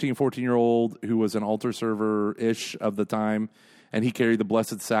 13, 14-year-old who was an altar server-ish of the time, and he carried the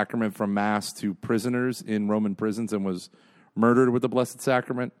Blessed Sacrament from Mass to prisoners in Roman prisons and was murdered with the Blessed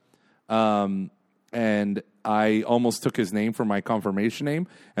Sacrament. And I almost took his name for my confirmation name,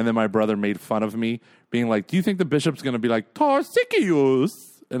 and then my brother made fun of me, being like, do you think the bishop's going to be like, Tarsichius?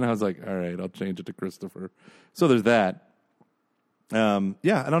 And I was like, all right, I'll change it to Christopher. So there's that.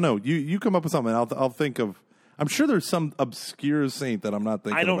 Yeah, I don't know. You come up with something, I'll think of... I'm sure there's some obscure saint that I'm not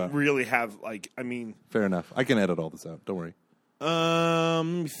thinking about. I don't really have, Fair enough. I can edit all this out. Don't worry. Let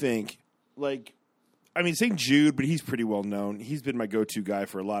me think. St. Jude, but he's pretty well known. He's been my go-to guy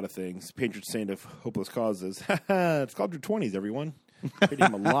for a lot of things. Patron saint of hopeless causes. It's called your 20s, everyone. Prayed to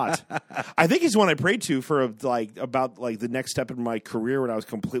him a lot. I think he's one I prayed to for about the next step in my career when I was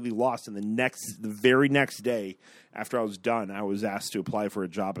completely lost. And the very next day after I was done, I was asked to apply for a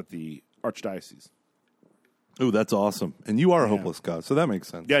job at the Archdiocese. Oh, that's awesome. And you are a hopeless cause, so that makes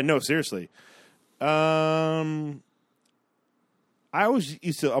sense. Yeah, no, seriously. I always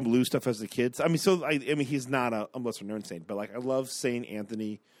used to lose stuff as a kid. I mean, he's not a lesser known saint, but like I love Saint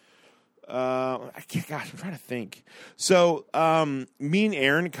Anthony. I'm trying to think. So, me and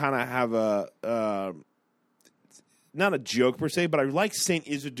Aaron kind of have a not a joke per se, but I like Saint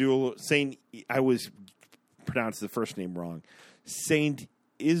Isidore. I always pronounce the first name wrong. Saint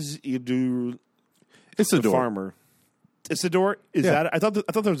Isidore, the farmer. Isidore is that? I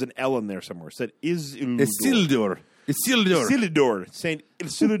thought there was an L in there somewhere. It said Isildur. Isildur. Saint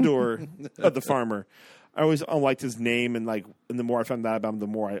Isildur of the farmer. I always liked his name, and the more I found out about him, the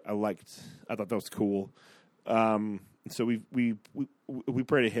more I liked. I thought that was cool. So we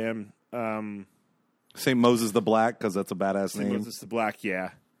pray to him. Saint Moses the Black, because that's a badass name. Saint Moses the Black,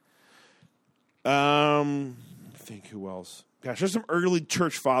 yeah. Think who else? Gosh, there's some early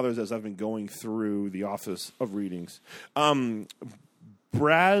church fathers as I've been going through the office of readings.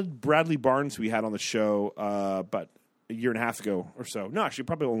 Bradley Barnes, we had on the show about a year and a half ago or so. No, actually,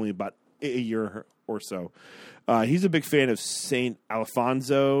 probably only about a year or so. He's a big fan of Saint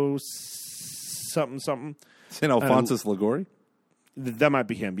Alfonso something. Saint Alphonsus Liguori? That might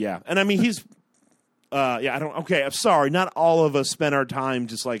be him, yeah. And I mean, he's I'm sorry. Not all of us spend our time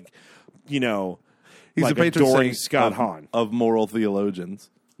just he's a patron saint Scott Hahn of moral theologians.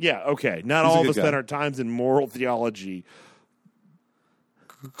 Yeah, okay. Not all of us spend our times in moral theology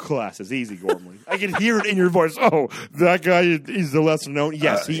classes. Easy, Gormley. I can hear it in your voice. Oh, that guy is the lesser known.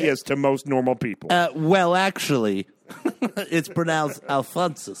 Yes, he is to most normal people. Well, actually, it's pronounced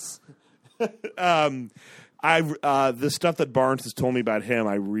Alphonsus. The stuff that Barnes has told me about him,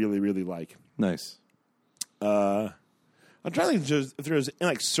 I really, really like. Nice. I'm trying to think if there's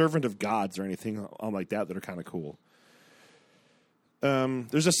Servant of Gods or anything like that are kind of cool.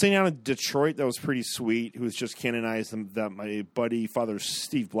 There's a saint out in Detroit that was pretty sweet who was just canonized that my buddy Father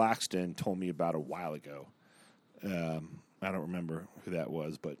Steve Blackston told me about a while ago. I don't remember who that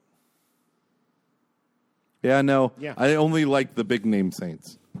was, but yeah, no. Yeah. I only like the big name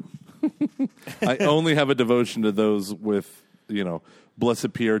saints. I only have a devotion to those with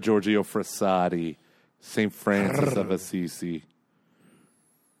Blessed Pier Giorgio Frassati, St. Francis of Assisi.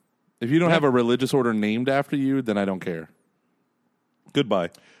 If you don't have a religious order named after you, then I don't care.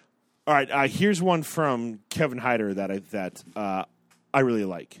 Goodbye. All right, here's one from Kevin Hyder that I really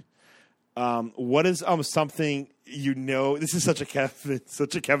like. What is something this is such a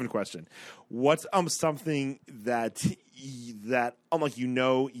Kevin question. What's something that you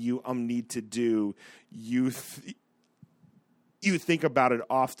need to do, you think about it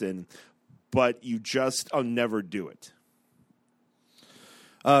often, but you just never do it?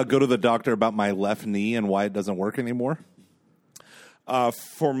 Go to the doctor about my left knee and why it doesn't work anymore.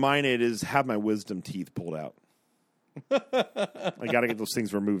 For mine, it is have my wisdom teeth pulled out. I got to get those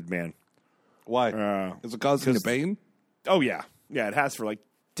things removed, man. Why? Is it causing you pain? Oh, yeah. Yeah, it has for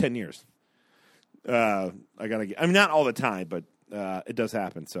 10 years. I got to get, not all the time, but it does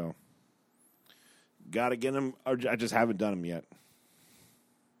happen, so got to get them. I just haven't done them yet.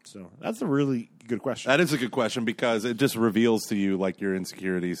 So that's a really good question. That is a good question because it just reveals to you your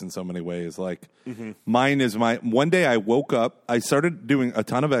insecurities in so many ways. Mine is one day I woke up, I started doing a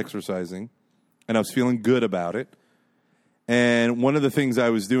ton of exercising and I was feeling good about it. And one of the things I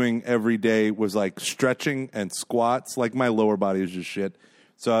was doing every day was stretching and squats. My lower body was just shit.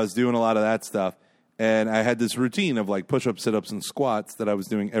 So I was doing a lot of that stuff. And I had this routine of push-ups, sit-ups, and squats that I was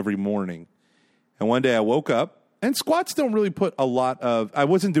doing every morning. And one day I woke up, and squats don't really put a lot of... I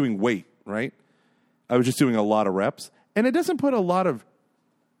wasn't doing weight, right? I was just doing a lot of reps. And it doesn't put a lot of...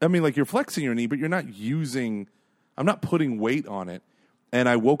 you're flexing your knee, but you're not using... I'm not putting weight on it. And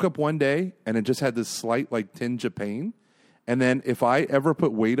I woke up one day, and it just had this slight, tinge of pain. And then if I ever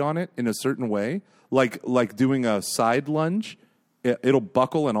put weight on it in a certain way, like doing a side lunge, it'll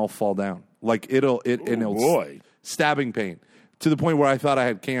buckle and I'll fall down. Stabbing pain. To the point where I thought I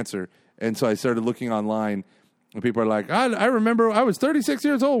had cancer. And so I started looking online... And people are like, I remember I was 36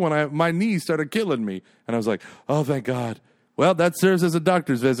 years old when my knees started killing me. And I was like, oh, thank God. Well, that serves as a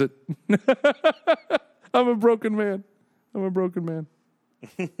doctor's visit. I'm a broken man.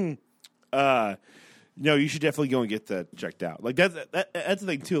 No, you should definitely go and get that checked out. That's the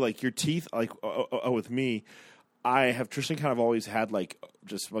thing, too. Your teeth, with me, I have traditionally kind of always had, my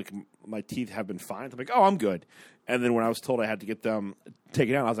teeth have been fine. I'm like, oh, I'm good. And then when I was told I had to get them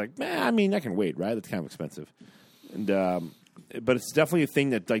taken out, I was like, I can wait, right? That's kind of expensive. And but it's definitely a thing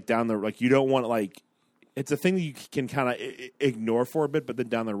that down the you don't want it's a thing that you can kind of ignore for a bit, but then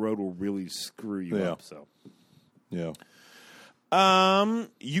down the road will really screw you up. So yeah.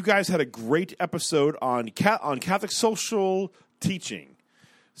 You guys had a great episode on Catholic social teaching.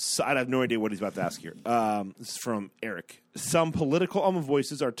 So I have no idea what he's about to ask here. This is from Eric. Some political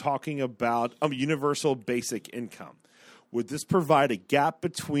voices are talking about universal basic income. Would this provide a gap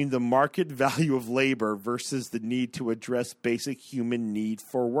between the market value of labor versus the need to address basic human need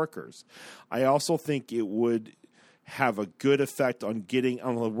for workers? I also think it would have a good effect on getting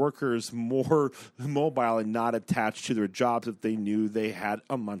the workers more mobile and not attached to their jobs if they knew they had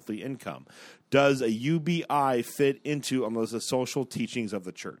a monthly income. Does a UBI fit into the social teachings of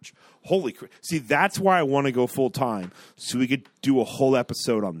the church? Holy crap. See, that's why I want to go full time, so we could do a whole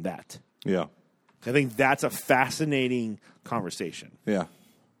episode on that. Yeah. I think that's a fascinating conversation. Yeah.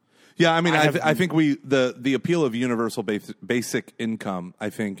 Yeah, I mean, I think the appeal of universal basic income, I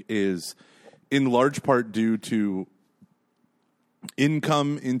think, is in large part due to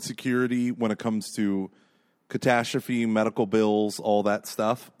income insecurity when it comes to catastrophe, medical bills, all that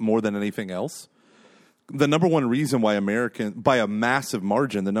stuff, more than anything else. The number one reason why by a massive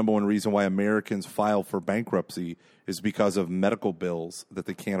margin, the number one reason why Americans file for bankruptcy is because of medical bills that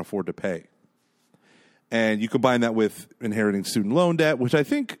they can't afford to pay. And you combine that with inheriting student loan debt, which I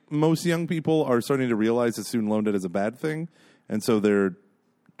think most young people are starting to realize that student loan debt is a bad thing. And so they're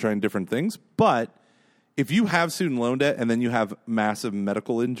trying different things. But if you have student loan debt and then you have massive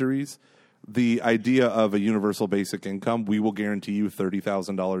medical injuries, the idea of a universal basic income, we will guarantee you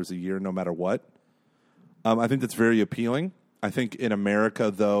 $30,000 a year no matter what. I think that's very appealing. I think in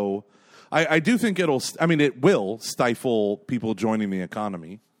America, though, I do think it will stifle people joining the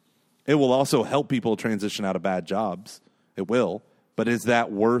economy. It will also help people transition out of bad jobs. It will. But is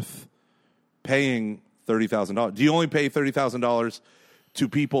that worth paying $30,000? Do you only pay $30,000 to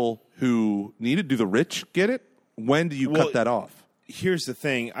people who need it? Do the rich get it? When do you cut that off? Here's the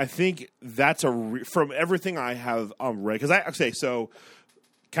thing. I think that's from everything I have read, because so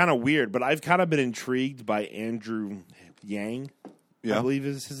kind of weird, but I've kind of been intrigued by Andrew Yang, I believe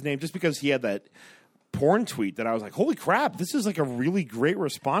is his name, just because he had that porn tweet that I was like, holy crap, this is like a really great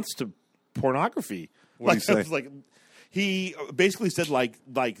response to pornography. What did he say? He basically said like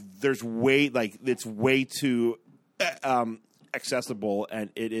there's it's way too accessible and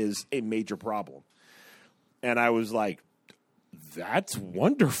it is a major problem. And I was like, that's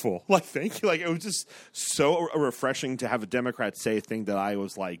wonderful. Like, thank you. Like, it was just so refreshing to have a Democrat say a thing that I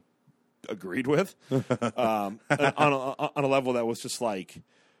was like agreed with on a level that was just like,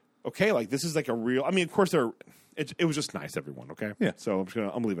 okay, like this is like a real. I mean, of course, it was just nice, everyone. Okay, yeah. So I'm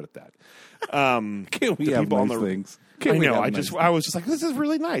gonna leave it at that. Can't we have nice things? I know. I was just like, this is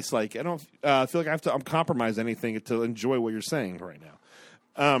really nice. Like, I don't feel like I have to compromise anything to enjoy what you're saying right now.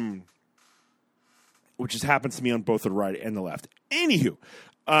 Which just happens to me on both the right and the left. Anywho,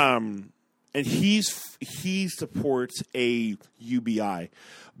 and he supports a UBI,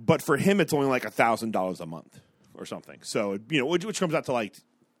 but for him it's only like $1,000 a month or something. So which comes out to like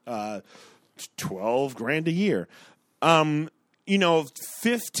 $12,000 a year.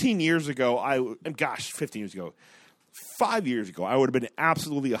 15 years ago, 5 years ago, I would have been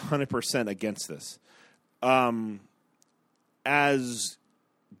absolutely 100% against this. As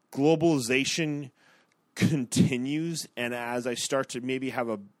globalization continues, and as I start to maybe have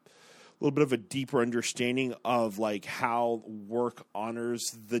a little bit of a deeper understanding of like how work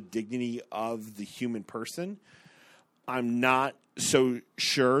honors the dignity of the human person, I'm not so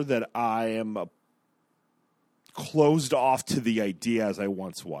sure that I am closed off to the idea as I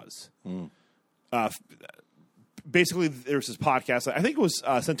once was. Basically, there's this podcast. I think it was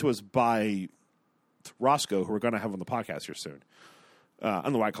sent to us by Roscoe, who we're going to have on the podcast here soon. I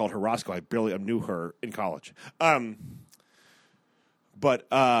don't know why I called her Roscoe. I knew her in college. But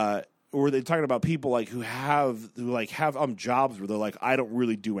were they talking about people like who have jobs where they're like, I don't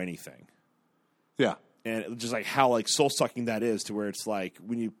really do anything. Yeah. And just like how like soul sucking that is, to where it's like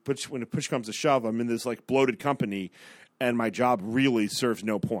when a push comes to shove, I'm in this like bloated company, and my job really serves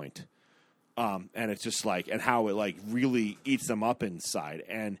no point. And it's just like, and how it like really eats them up inside.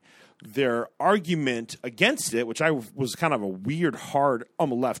 And their argument against it, which I was kind of a weird, hard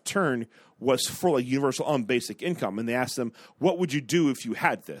left turn, was for like universal basic income. And they asked them, what would you do if you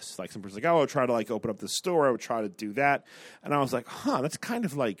had this? Like some person's like, I would try to like open up this store. I would try to do that. And I was like, that's kind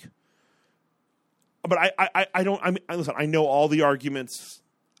of like, but listen, I know all the arguments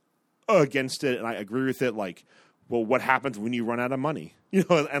against it, and I agree with it. Like, well, what happens when you run out of money?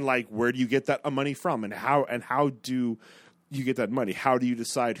 And like, where do you get that money from, and how do you get that money? How do you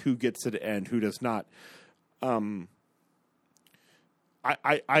decide who gets it and who does not? I'm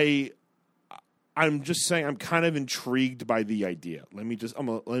just saying I'm kind of intrigued by the idea. Let me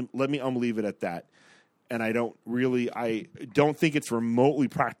leave it at that. And I don't think it's remotely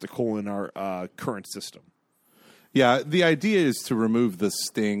practical in our current system. Yeah, the idea is to remove the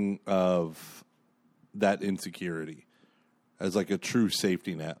sting of that insecurity as like a true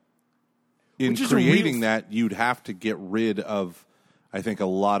safety net. In creating that, you'd have to get rid of, I think, a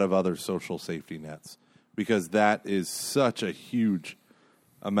lot of other social safety nets because that is such a huge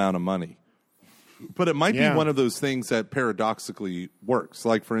amount of money. But it might be one of those things that paradoxically works.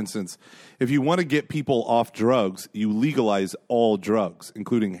 Like, for instance, if you want to get people off drugs, you legalize all drugs,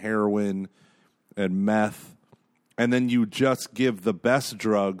 including heroin and meth, and then you just give the best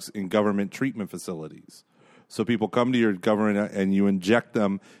drugs in government treatment facilities. So people come to your government and you inject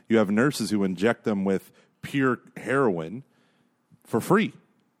them. You have nurses who inject them with pure heroin for free.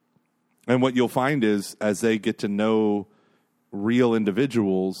 And what you'll find is as they get to know real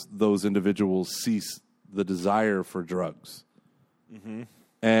individuals, those individuals cease the desire for drugs. Mm-hmm.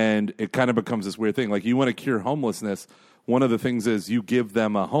 And it kind of becomes this weird thing. Like, you want to cure homelessness, one of the things is you give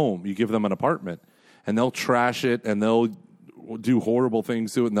them a home, you give them an apartment, and they'll trash it, and they'll do horrible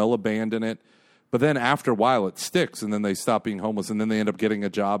things to it, and they'll abandon it. But then after a while, it sticks, and then they stop being homeless, and then they end up getting a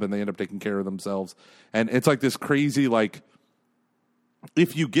job, and they end up taking care of themselves. And it's like this crazy, like,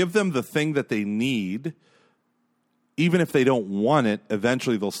 if you give them the thing that they need, even if they don't want it,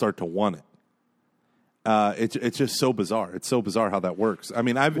 eventually they'll start to want it. It's just so bizarre. It's so bizarre how that works. I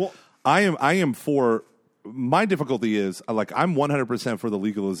mean, I am for. My difficulty is like I'm 100% for the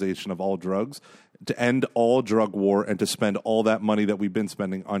legalization of all drugs, to end all drug war, and to spend all that money that we've been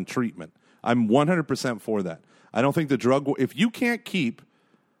spending on treatment. I'm 100% for that. I don't think the drug war. If you can't keep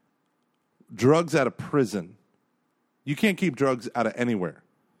drugs out of prison, you can't keep drugs out of anywhere.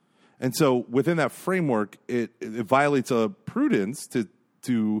 And so within that framework, it violates a prudence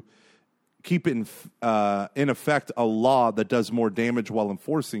to keep in effect a law that does more damage while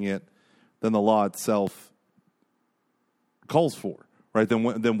enforcing it than the law itself calls for, right? Than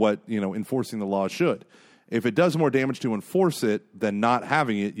what enforcing the law should. If it does more damage to enforce it than not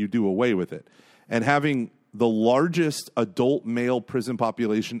having it, you do away with it. And having the largest adult male prison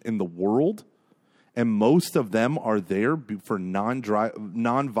population in the world, and most of them are there for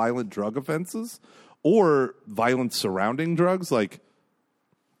non-violent drug offenses or violence surrounding drugs. Like,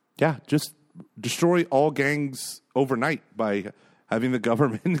 yeah, just destroy all gangs overnight by having the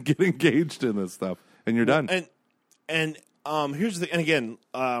government get engaged in this stuff, and you're done. And here's the thing. And again,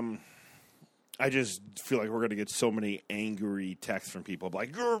 I just feel like we're going to get so many angry texts from people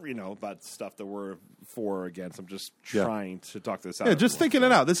like, about stuff that we're for or against. I'm just trying to talk this out. Yeah, just thinking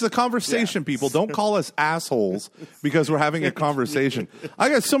it out. This is a conversation, people. Don't call us assholes because we're having a conversation. I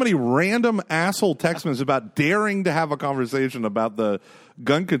got so many random asshole text messages about daring to have a conversation about the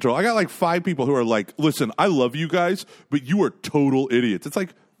gun control. I got like 5 people who are like, listen, I love you guys, but you are total idiots. It's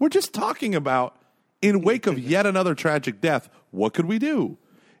like, we're just talking about, in wake of yet another tragic death, what could we do?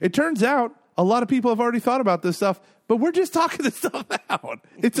 It turns out a lot of people have already thought about this stuff, but we're just talking this stuff out.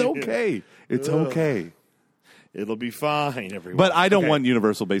 It's okay. It's okay. It'll be fine, everyone. But I don't want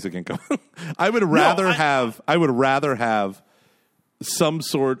universal basic income. I would rather have some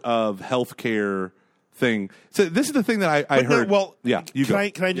sort of healthcare thing. So this is the thing that I heard.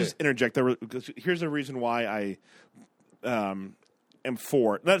 Can I just interject there? Because here's the reason why I am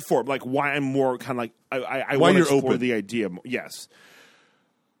for it. Not for it, but like why I'm more kind of like I want to explore the idea. Yes.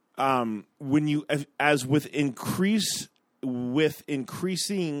 When you with increasing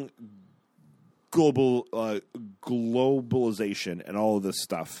globalization and all of this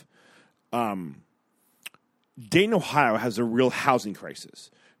stuff, Dayton, Ohio has a real housing crisis.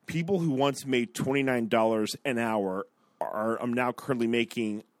 People who once made $29 an hour are now currently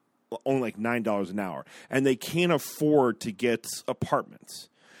making only like $9 an hour, and they can't afford to get apartments.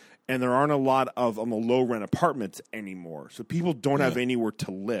 And there aren't a lot of on the low rent apartments anymore, so people don't have anywhere to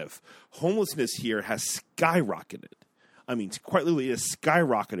live. Homelessness here has skyrocketed. I mean, quite literally, it has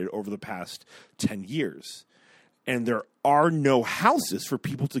skyrocketed over the past 10 years, and there are no houses for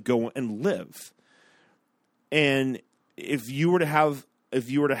people to go and live. And if you were to have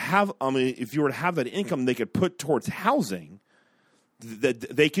that income, they could put towards housing.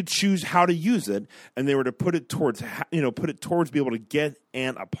 That they could choose how to use it, and they were to put it towards being able to get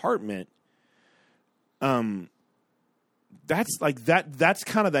an apartment. That's like that. That's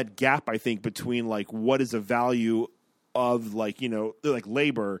kind of that gap, I think, between like what is the value of like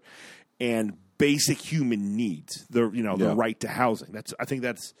labor and basic human needs. The right to housing.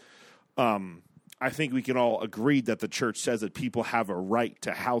 I think we can all agree that the church says that people have a right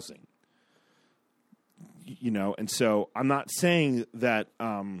to housing. And so I'm not saying that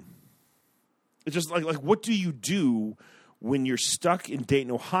it's just like what do you do when you're stuck in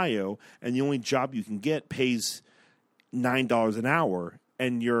Dayton, Ohio, and the only job you can get pays $9 an hour,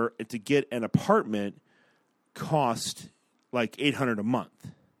 and to get an apartment cost like $800 a month,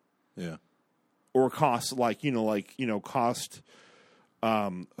 Yeah. or cost cost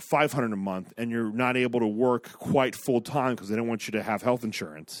 $500 a month, and you're not able to work quite full time because they don't want you to have health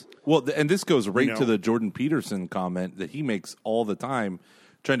insurance. Well, and this goes right know? to the Jordan Peterson comment that he makes all the time,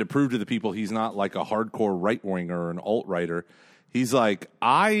 trying to prove to the people he's not like a hardcore right-winger or an alt-righter. He's like,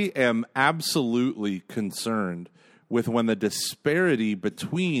 I am absolutely concerned with when the disparity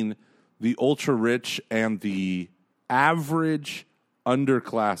between the ultra-rich and the average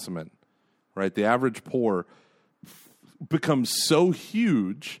underclassman, right, the average poor, becomes so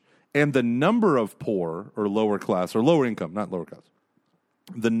huge, and the number of poor or lower class or lower income, not lower class,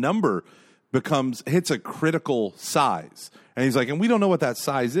 the number hits a critical size. And he's like, and we don't know what that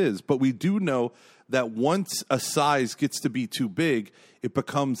size is, but we do know that once a size gets to be too big, it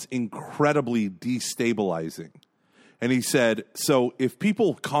becomes incredibly destabilizing. And he said, so if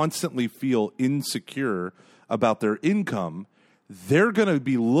people constantly feel insecure about their income, they're going to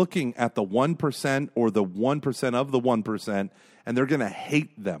be looking at the 1% or the 1% of the 1%, and they're going to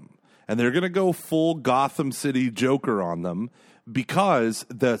hate them. And they're going to go full Gotham City Joker on them because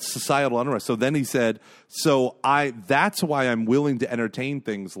the societal unrest. So then he said, that's why I'm willing to entertain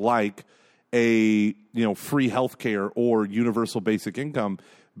things like a free healthcare or universal basic income,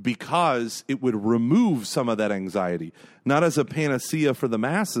 because it would remove some of that anxiety, not as a panacea for the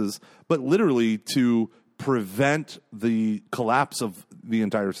masses, but literally to prevent the collapse of the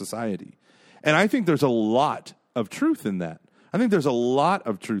entire society. And I think there's a lot of truth in that.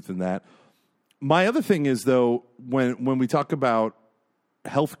 My other thing is, though, when we talk about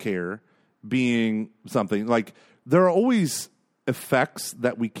healthcare being something, like, there are always effects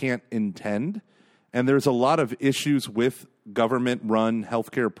that we can't intend, and there's a lot of issues with government-run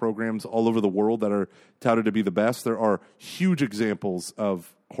healthcare programs all over the world that are touted to be the best. There are huge examples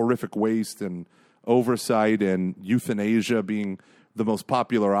of horrific waste and oversight, and euthanasia being the most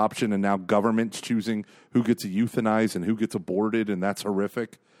popular option, and now governments choosing who gets euthanized and who gets aborted, and that's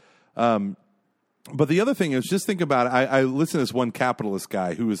horrific. But the other thing is, just think about it. I listen to this one capitalist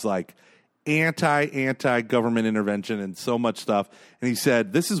guy who is like anti-government intervention and so much stuff, and he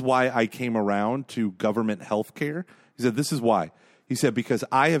said, this is why I came around to government health care. He said, this is why. He said, because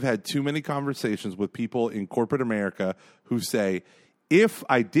I have had too many conversations with people in corporate America who say, if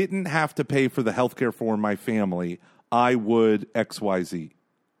I didn't have to pay for the health care for my family, I would XYZ.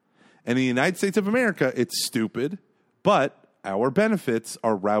 And in the United States of America, it's stupid, but our benefits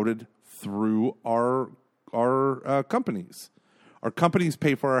are routed through our companies. Our companies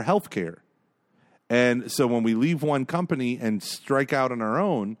pay for our health care. And so when we leave one company and strike out on our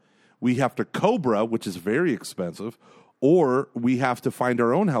own, we have to COBRA, which is very expensive, or we have to find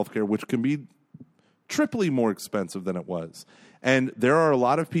our own health care, which can be triply more expensive than it was. And there are a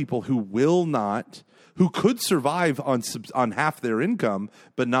lot of people who who could survive on half their income,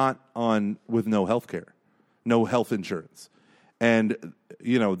 but not with no health care, no health insurance. And,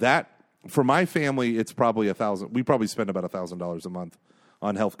 that, for my family, it's probably $1,000. We probably spend about $1,000 a month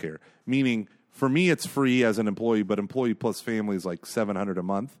on health care, meaning for me, it's free as an employee, but employee plus family is like $700 a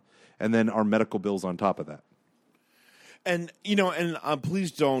month. And then our medical bills on top of that. And,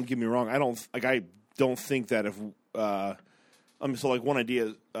 please don't get me wrong. I don't think that if, one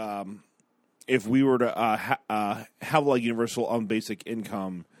idea, if we were to have like universal basic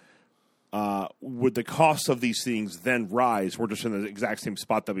income, would the cost of these things then rise? We're just in the exact same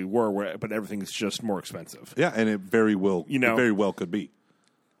spot that we were, but everything is just more expensive. Yeah, and it very well could be.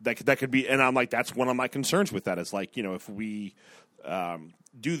 That could be, and I'm like, that's one of my concerns with that. Is like, if we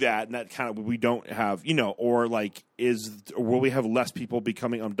do that, and that kind of, we don't have, or like, will we have less people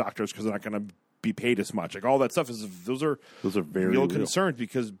becoming doctors because they're not going to be paid as much? Like, all that stuff those are very real concerns,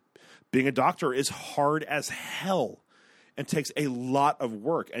 because being a doctor is hard as hell and takes a lot of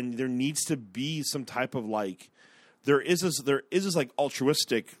work, and there needs to be some type of like, there is this like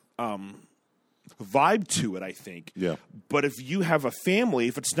altruistic vibe to it, I think. Yeah. But if you have a family,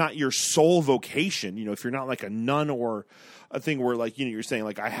 if it's not your sole vocation, if you're not like a nun or a thing where like, you're saying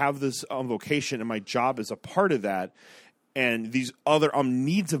like, I have this vocation and my job is a part of that, and these other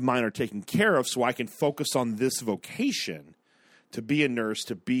needs of mine are taken care of, so I can focus on this vocation to be a nurse,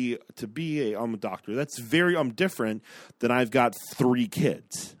 to be a doctor. That's very different than I've got 3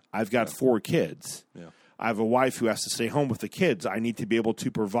 kids. I've got 4 kids. Yeah. I have a wife who has to stay home with the kids. I need to be able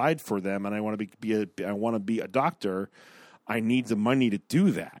to provide for them, and I want to be a doctor. I need the money to do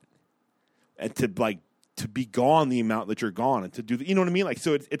that, and to be gone the amount that you're gone, and to do you know what I mean? Like,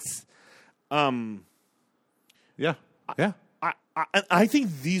 so it's yeah. I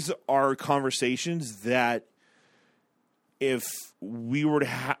think these are conversations that if we were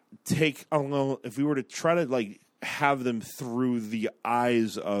to take, I don't know, if we were to try to like have them through the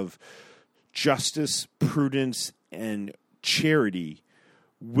eyes of justice, prudence, and charity,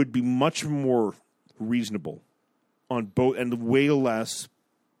 would be much more reasonable on both, and way less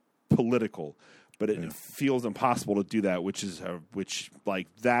political. But it feels impossible to do that, which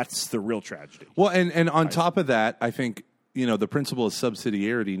that's the real tragedy. Well, and on top of that, I think, the principle of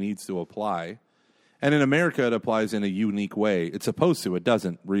subsidiarity needs to apply. And in America, it applies in a unique way. It's supposed to. It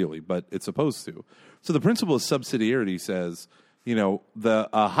doesn't really, but it's supposed to. So the principle of subsidiarity says,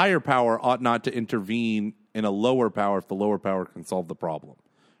 a higher power ought not to intervene in a lower power if the lower power can solve the problem,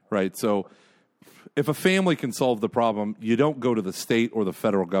 right? So if a family can solve the problem, you don't go to the state or the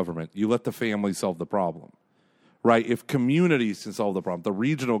federal government. You let the family solve the problem, right? If communities can solve the problem, the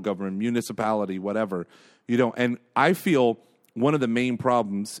regional government, municipality, whatever, you don't. And I feel one of the main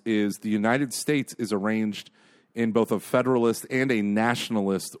problems is the United States is arranged in both a federalist and a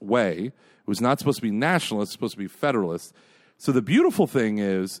nationalist way. It was not supposed to be nationalist, it's supposed to be federalist. So the beautiful thing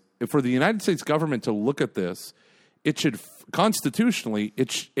is, for the United States government to look at this, it should constitutionally,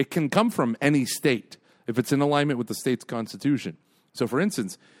 it can come from any state if it's in alignment with the state's constitution. So, for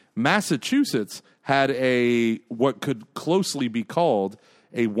instance, Massachusetts had what could closely be called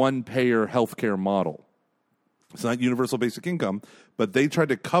a one-payer healthcare model. It's not universal basic income, but they tried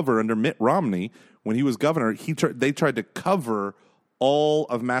to cover under Mitt Romney when he was governor. They tried to cover all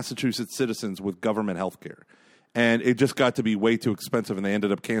of Massachusetts citizens with government healthcare, and it just got to be way too expensive, and they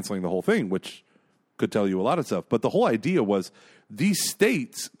ended up canceling the whole thing, which could tell you a lot of stuff. But the whole idea was these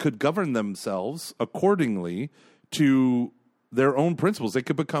states could govern themselves accordingly to their own principles. They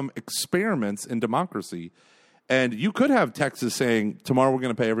could become experiments in democracy. And you could have Texas saying, tomorrow we're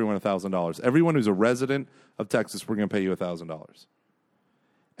going to pay everyone $1,000. Everyone who's a resident of Texas, we're going to pay you $1,000.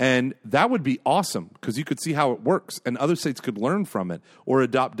 And that would be awesome because you could see how it works and other states could learn from it or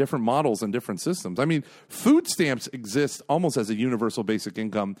adopt different models and different systems. I mean, food stamps exist almost as a universal basic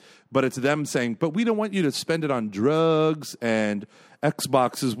income, but it's them saying, but we don't want you to spend it on drugs and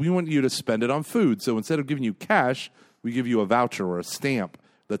Xboxes. We want you to spend it on food. So instead of giving you cash, we give you a voucher or a stamp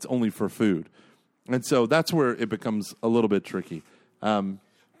that's only for food. And so that's where it becomes a little bit tricky.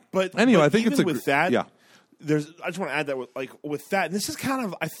 But anyway, I think even it's with that. Yeah. I just want to add that with that, and this is kind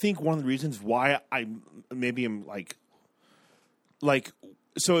of, I think, one of the reasons why I maybe am like,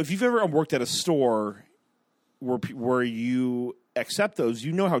 so if you've ever worked at a store where you accept those,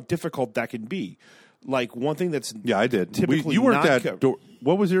 you know how difficult that can be. Like one thing that's I did. Typically, you worked at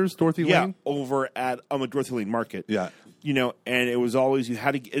what was yours, Dorothy Lane? Over at Dorothy Lane Market. Yeah. And it was always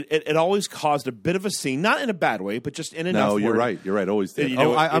it always caused a bit of a scene, not in a bad way, but just in enough. No, you're right. You're right. Always did.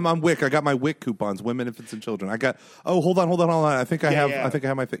 I'm on WIC. I got my WIC coupons, women, infants, and children. I got. Oh, hold on. I think I have. Yeah. I think I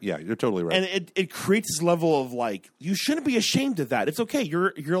have my thing. Yeah, you're totally right. And it creates this level of like, you shouldn't be ashamed of that. It's okay.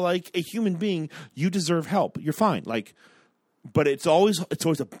 You're like a human being. You deserve help. You're fine. Like, but it's always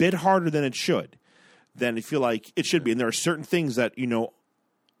a bit harder than it should. Than I feel like it should be. And there are certain things that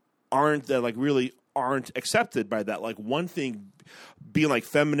aren't accepted by that. Like one thing being like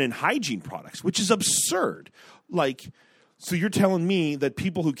feminine hygiene products, which is absurd. Like, so you're telling me that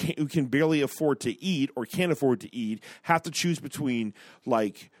people who can barely afford to eat or can't afford to eat have to choose between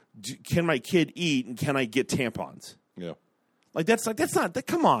like, can my kid eat and can I get tampons? Yeah. That's not.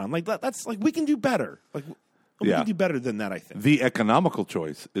 Come on. Like that's like, we can do better. Like we can do better than that, I think. The economical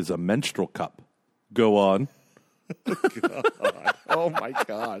choice is a menstrual cup. Go on. God. Oh my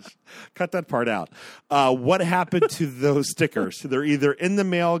gosh. Cut that part out. What happened to those stickers? They're either in the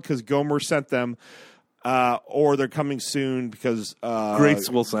mail because Gomer sent them, or they're coming soon because Grace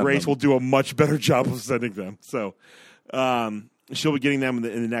will send Grace them. will do a much better job of sending them. So she'll be getting them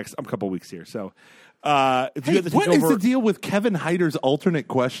in the next couple of weeks here. So if you have to what take is over, the deal with Kevin Hyder's alternate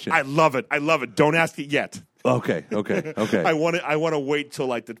question? I love it. Don't ask it yet. Okay. I want to wait till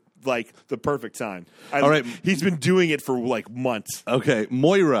the perfect time. All right. He's been doing it for like months. Okay,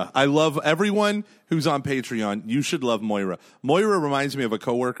 Moira. I love everyone who's on Patreon. You should love Moira. Moira reminds me of a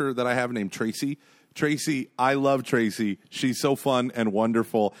coworker that I have named Tracy. Tracy, I love Tracy. She's so fun and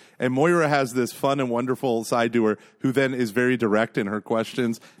wonderful. And Moira has this fun and wonderful side to her who then is very direct in her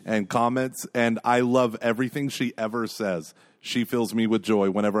questions and comments. And I love everything she ever says. She fills me with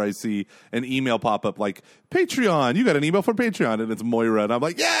joy whenever I see an email pop up like, Patreon, you got an email for Patreon, and it's Moira. And I'm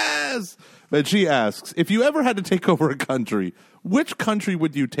like, yes! And she asks, if you ever had to take over a country, which country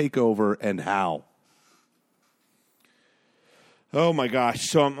would you take over and how? Oh, my gosh.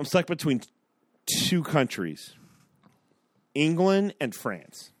 So I'm stuck between two countries, England and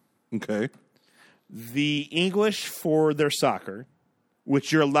France. Okay. The English for their soccer,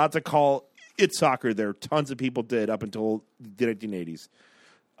 which you're allowed to call it's soccer there. Tons of people did up until the 1980s.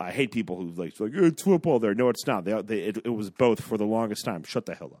 I hate people who like it's football there. No, it's not. It was both for the longest time. Shut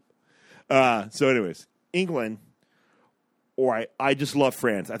the hell up. So, anyways, England, or I just love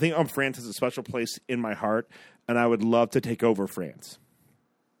France. I think France has a special place in my heart, and I would love to take over France.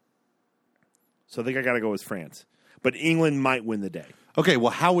 So I think I got to go with France. But England might win the day. Okay,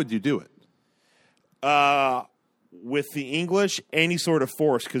 well, how would you do it? With the English, any sort of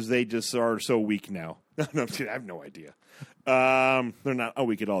force, because they just are so weak now. No, I'm kidding. I have no idea. They're not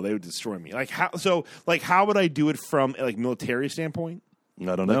weak at all. They would destroy me. How would I do it from a military standpoint?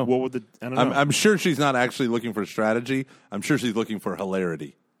 I don't know. What would I don't know. I'm sure she's not actually looking for strategy. I'm sure she's looking for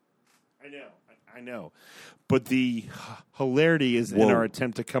hilarity. I know. But the hilarity is in our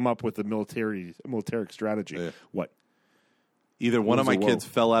attempt to come up with a military strategy. Yeah. What? Either one of my kids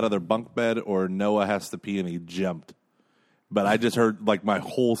fell out of their bunk bed or Noah has to pee and he jumped. But I just heard my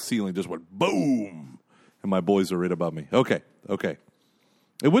whole ceiling just went boom. And my boys are right above me. Okay.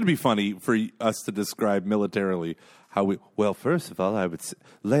 It would be funny for us to describe militarily how well, first of all, I would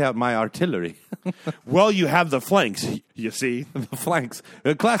lay out my artillery. Well, you have the flanks, you see. The flanks.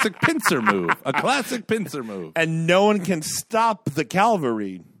 A classic pincer move. And no one can stop the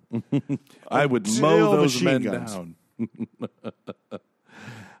cavalry. I would mow those men guns. down.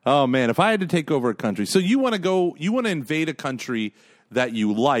 Oh, man, if I had to take over a country. So you want to invade a country that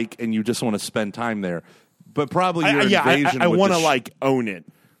you like and you just want to spend time there. But probably your invasion I want to own it.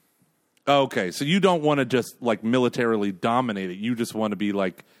 Okay, so you don't want to just militarily dominate it. You just want to be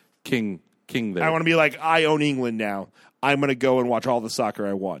king there. I want to be I own England now. I'm going to go and watch all the soccer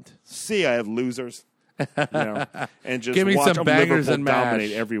I want. See, I have losers. And just give me watch some bangers Liverpool and mash.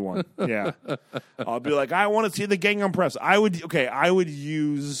 Dominate everyone. Yeah, I'll be I want to see the Gingham Press. I would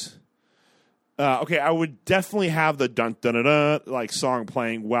use. I would definitely have the dun dun dun dun song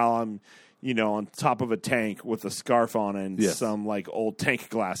playing while I'm, on top of a tank with a scarf on and some old tank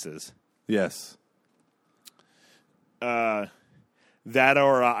glasses. Yes. That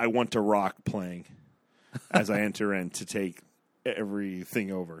or I Want to Rock playing as I enter in to take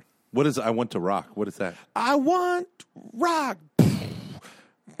everything over. What is I Want to Rock? What is that? I want rock.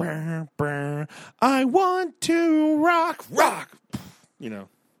 I want to rock.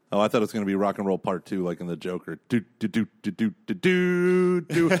 Oh, I thought it was going to be Rock and Roll Part 2, like in the Joker. Do do do do do do do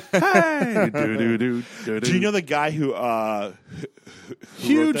do. Hey, do do do do. Do you know the guy who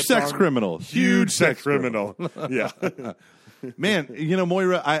huge sex criminal? Huge sex criminal. Yeah. Man,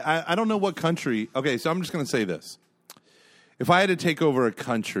 Moira, I don't know what country. Okay, so I'm just going to say this. If I had to take over a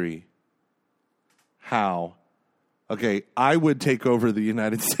country, how? Okay, I would take over the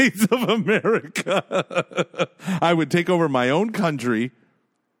United States of America. I would take over my own country,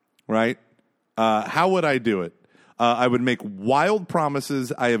 right? How would I do it? I would make wild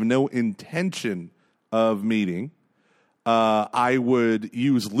promises I have no intention of meeting. I would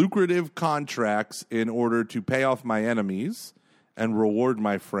use lucrative contracts in order to pay off my enemies and reward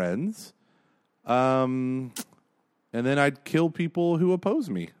my friends. And then I'd kill people who oppose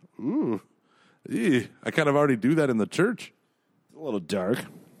me. Ooh. I kind of already do that in the church. It's a little dark.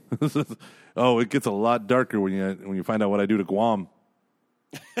 Oh, it gets a lot darker when you find out what I do to Guam.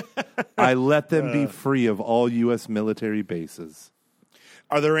 I let them be free of all U.S. military bases.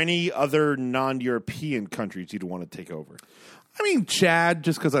 Are there any other non-European countries you'd want to take over? I mean, Chad,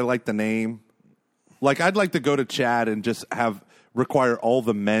 just because I like the name. I'd like to go to Chad and just require all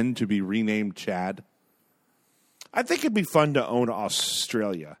the men to be renamed Chad. I think it'd be fun to own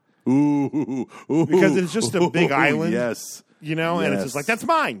Australia. Ooh. Because it's just a big island. Yes. And it's just that's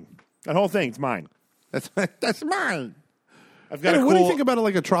mine. That whole thing's mine. That's mine. I've got What do you think about it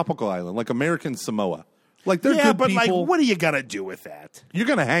like a tropical island, like American Samoa? They're yeah, good but people. what are you going to do with that? You're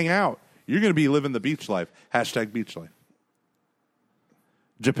going to hang out. You're going to be living the beach life. # beach life.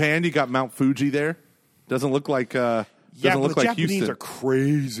 Japan, you got Mount Fuji there. Doesn't look like the like Japanese Houston. are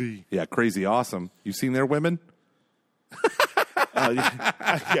crazy. Yeah, crazy awesome. You seen their women?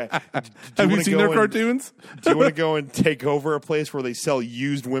 Yeah. Have you seen their cartoons? Do you want to go and take over a place where they sell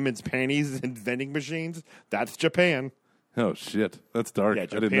used women's panties and vending machines? That's Japan. Oh, shit. That's dark. Yeah, I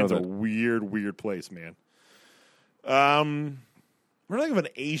didn't know Japan's a that. weird place, man. We're like of an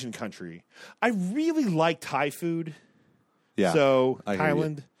Asian country. I really like Thai food. Yeah. So I hear you.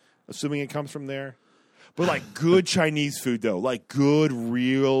 Thailand, assuming it comes from there. But good Chinese food though, good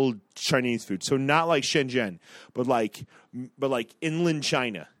real Chinese food. So not like Shenzhen, but inland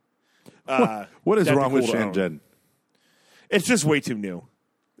China. What is that'd be wrong with cool to own. Shenzhen? It's just way too new.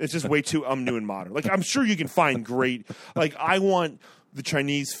 It's just way too new and modern. I'm sure you can find great. I want the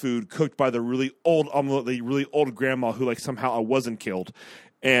Chinese food cooked by the really old grandma who somehow wasn't killed,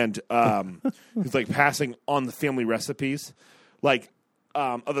 and he's like passing on the family recipes, like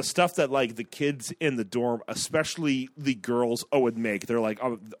of the stuff that like the kids in the dorm, especially the girls, would make. They're like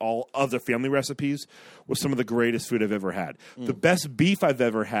all of their family recipes was some of the greatest food I've ever had. The best beef I've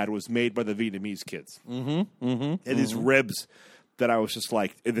ever had was made by the Vietnamese kids. It is ribs that I was just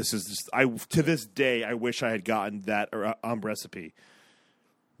like, this is just, to this day I wish I had gotten that recipe.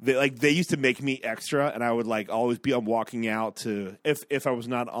 They used to make me extra, and I would like always be walking out to if I was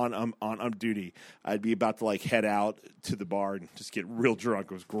not on duty, I'd be about to like head out to the bar and just get real drunk.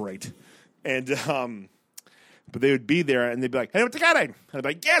 It was great, and but they would be there and they'd be like, "Hey, what's got?" And I'd be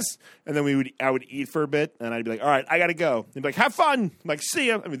like, "Yes," and then I would eat for a bit, and I'd be like, "All right, I gotta go." They'd be like, "Have fun," I'm like, "See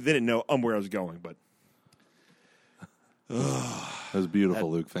ya." I mean, they didn't know where I was going, but That was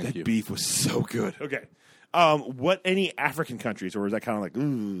beautiful, Luke. Thank you. that beef was so good. Okay. What any African countries, or is that kind of like,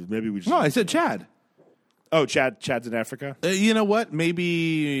 ooh, maybe we just... No, I said Chad. Oh, Chad's in Africa? You know what?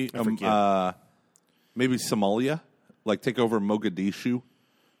 Maybe forget. maybe Somalia. Like take over Mogadishu.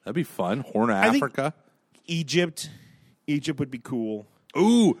 That'd be fun. Horn of think- Africa. Egypt would be cool.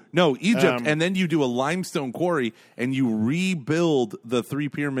 Ooh, no, Egypt. And then you do a limestone quarry and you rebuild the 3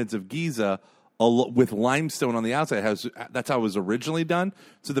 pyramids of Giza with limestone on the outside. That's how it was originally done.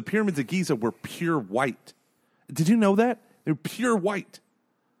 So the pyramids of Giza were pure white. Did you know that? They're pure white.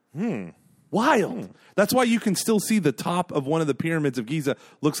 Wild. That's why you can still see the top of one of the pyramids of Giza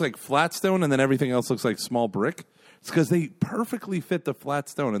looks like flat stone and then everything else looks like small brick. It's because they perfectly fit the flat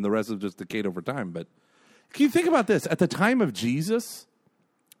stone and the rest have just decayed over time. But can you think about this? At the time of Jesus,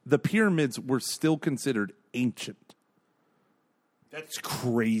 the pyramids were still considered ancient. That's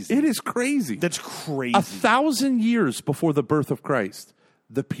crazy. It is crazy. That's crazy. 1,000 years before the birth of Christ,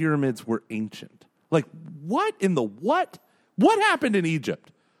 the pyramids were ancient. Like, what in the what? What happened in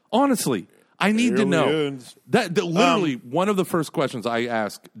Egypt? Honestly, I need to know. Aliens. That literally, one of the first questions I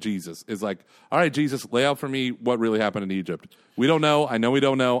ask Jesus is like, all right, Jesus, lay out for me what really happened in Egypt. We don't know. I know we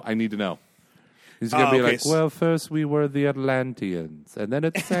don't know. I need to know. He's going to be okay, like, well, first we were the Atlanteans, and then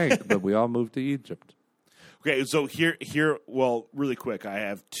it sank, but we all moved to Egypt. Okay, so here, well, really quick, I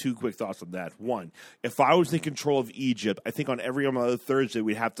have 2 quick thoughts on that. One, if I was in control of Egypt, I think on every other Thursday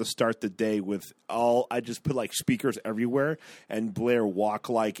we'd have to start the day with I just put like speakers everywhere and Blair walk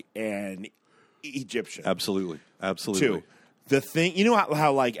like an Egyptian. Absolutely. Absolutely. 2, the thing, you know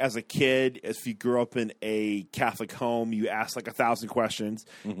how like as a kid, if you grew up in a Catholic home, you ask like 1,000 questions,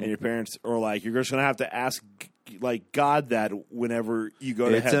 and your parents are like, you're just gonna have to ask like God that whenever you go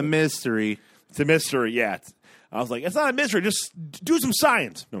to It's heaven. a mystery. It's a mystery, yeah. I was like, it's not a mystery. Just do some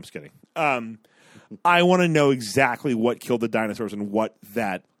science. No, I'm just kidding. I want to know exactly what killed the dinosaurs and what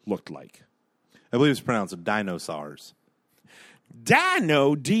that looked like. I believe it's pronounced dinosaurs.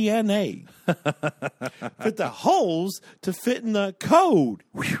 Dino DNA. Fit the holes to fit in the code.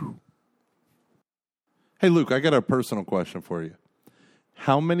 Whew. Hey, Luke, I got a personal question for you.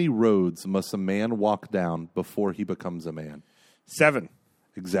 How many roads must a man walk down before he becomes a man? 7.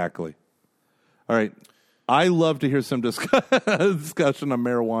 Exactly. All right. I love to hear some discussion on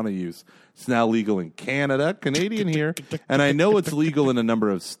marijuana use. It's now legal in Canada, Canadian here, and I know it's legal in a number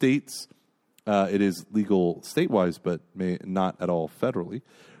of states. It is legal statewide, but not at all federally.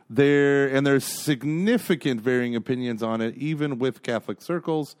 There's significant varying opinions on it, even with Catholic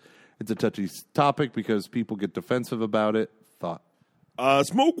circles. It's a touchy topic because people get defensive about it. Thought.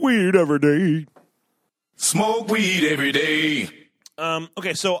 Smoke weed every day. Smoke weed every day.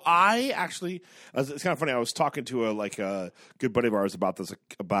 Okay, so I actually, it's kind of funny. I was talking to a good buddy of ours about this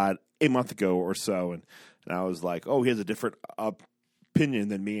about a month ago or so, and I was like, oh, he has a different opinion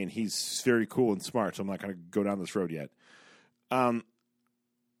than me, and he's very cool and smart, so I'm not going to go down this road yet. Okay,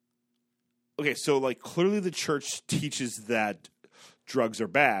 so like clearly the church teaches that drugs are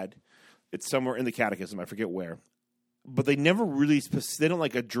bad. It's somewhere in the catechism, I forget where, but they never really they don't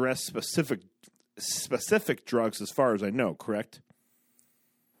like address specific drugs as far as I know. Correct?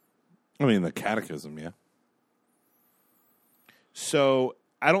 I mean, the catechism, yeah. So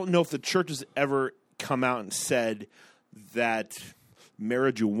I don't know if the church has ever come out and said that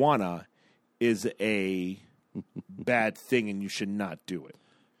marijuana is a bad thing and you should not do it.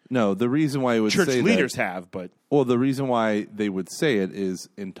 No, the reason why it would Church say leaders that, have, but well, the reason why they would say it is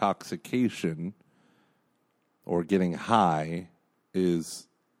intoxication or getting high is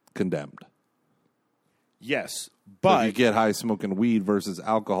condemned. yes, But you but get high smoking weed versus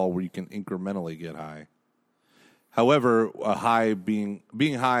alcohol, where you can incrementally get high. However, being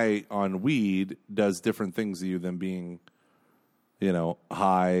high on weed does different things to you than being,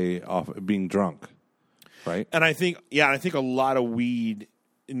 high off being drunk, right? and I think a lot of weed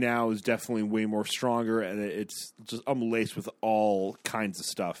now is definitely way more stronger, and it's just laced with all kinds of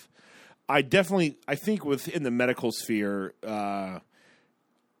stuff. I think within the medical sphere, I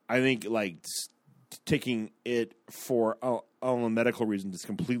think like taking it for all medical reasons is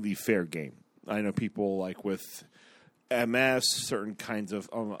completely fair game. I know people like with MS, certain kinds of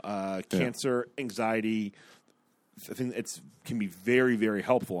cancer, anxiety. I think can be very, very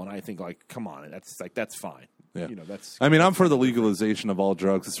helpful, and I think like, come on, that's fine. Yeah. That's. I mean, I'm for the legalization of all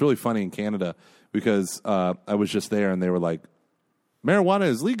drugs. It's really funny in Canada because I was just there, and they were like, marijuana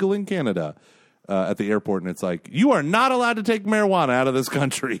is legal in Canada at the airport, and it's like, you are not allowed to take marijuana out of this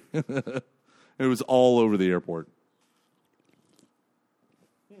country. It was all over the airport.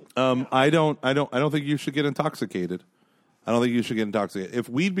 I don't think you should get intoxicated. I don't think you should get intoxicated. If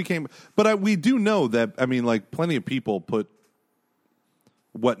weed became, but we do know that. I mean, like plenty of people put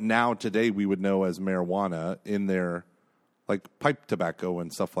what now today we would know as marijuana in their like pipe tobacco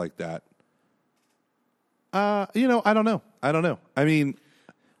and stuff like that. I don't know. I mean,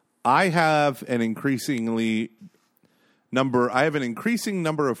 I have an increasing number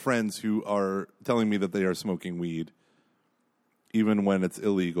of friends who are telling me that they are smoking weed, even when it's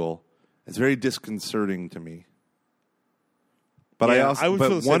illegal. It's very disconcerting to me. But Yeah,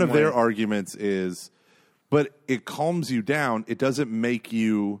 but one of their arguments is, but it calms you down. It doesn't make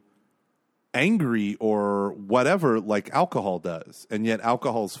you angry or whatever like alcohol does. And yet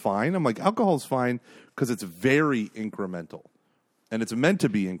alcohol's fine. I'm like, alcohol's fine because it's very incremental. And it's meant to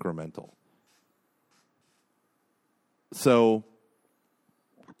be incremental. So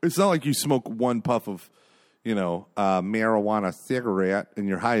it's not like you smoke one puff of, marijuana cigarette and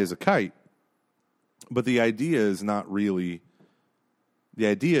you're high as a kite. But the idea is not really... The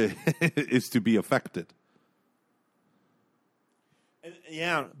idea is to be affected.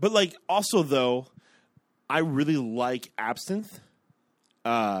 Yeah, but like also though, I really like absinthe,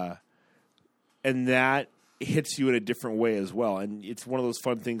 and that hits you in a different way as well. And it's one of those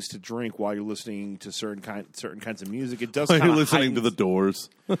fun things to drink while you're listening to certain kinds of music. It does. While you're listening to the Doors.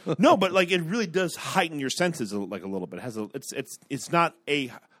 No, but like it really does heighten your senses like a little bit. It's not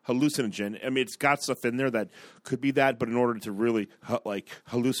a hallucinogen. I mean, it's got stuff in there that could be that, but in order to really like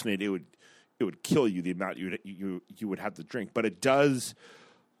hallucinate, it would kill you the amount you would have to drink. But it does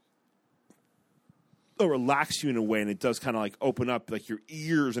relax you in a way, and it does kind of like open up like your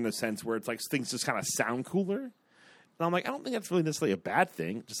ears in a sense where it's like things just kind of sound cooler. And I'm like, I don't think that's really necessarily a bad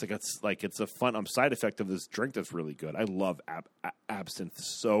thing. Just like it's a fun side effect of this drink that's really good. I love absinthe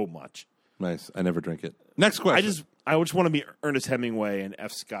so much. Nice. I never drink it. Next question. I just want to be Ernest Hemingway and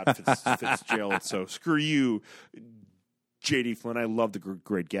F. Scott Fitzgerald. So screw you, J.D. Flynn. I love the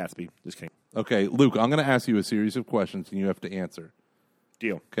Great Gatsby. Just kidding. Okay, Luke, I'm going to ask you a series of questions, and you have to answer.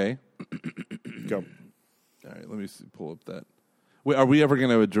 Deal. Okay? Go. All right, let me pull up that. Wait, are we ever going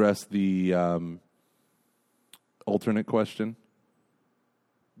to address the alternate question?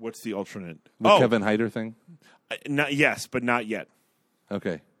 What's the alternate? The Kevin Hyder thing? Yes, but not yet.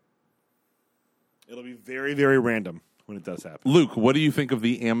 Okay. It'll be very, very random when it does happen. Luke, what do you think of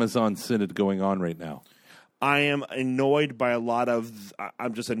the Amazon Synod going on right now? I am annoyed by a lot of...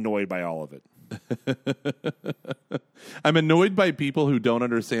 I'm just annoyed by all of it. I'm annoyed by people who don't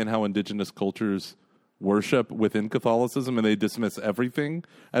understand how indigenous cultures worship within Catholicism, and they dismiss everything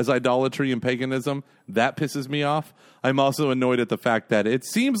as idolatry and paganism. That pisses me off. I'm also annoyed at the fact that it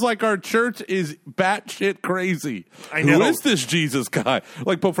seems like our church is batshit crazy. I know. Who is this Jesus guy?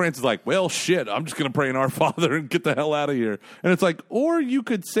 Like Pope Francis is like, well, shit, I'm just going to pray in Our Father and get the hell out of here. And it's like, or you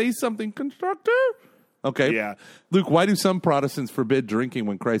could say something constructive. Okay. Yeah. Luke, why do some Protestants forbid drinking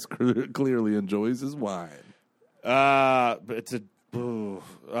when Christ clearly enjoys his wine? It's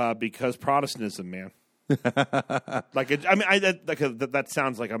because Protestantism, man. That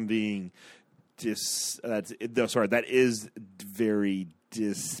sounds like I'm being that is very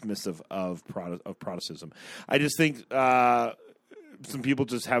dismissive of Protestantism. I just think some people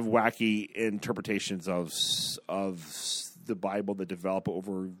just have wacky interpretations of the Bible that develop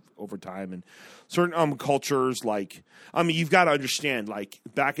over time, and certain cultures. Like, I mean, you've got to understand. Like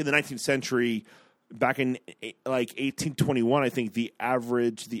back in the 19th century, back in like 1821, I think the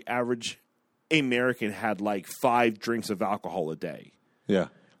average American had like 5 drinks of alcohol a day. Yeah.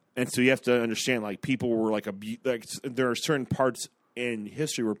 And so you have to understand, like, people were like there are certain parts in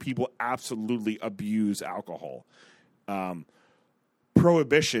history where people absolutely abuse alcohol.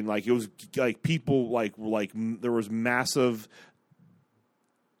 Prohibition, like it was like people like there was massive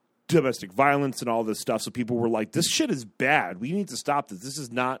domestic violence and all this stuff. So people were like, this shit is bad. We need to stop this. This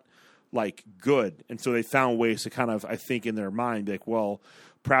is not like good. And so they found ways to kind of, I think in their mind, be like, well,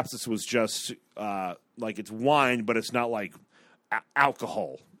 perhaps this was just like it's wine, but it's not like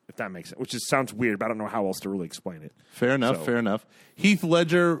alcohol, if that makes sense. Which just sounds weird, but I don't know how else to really explain it. Fair enough. So- Fair enough. Heath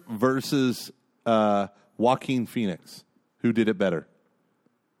Ledger versus Joaquin Phoenix. Who did it better?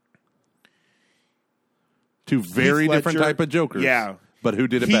 Two very Heath different Ledger- type of Jokers. Yeah. But who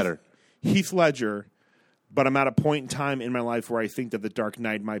did it better? Heath Ledger, but I'm at a point in time in my life where I think that The Dark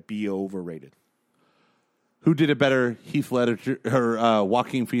Knight might be overrated. Who did it better? Heath Ledger or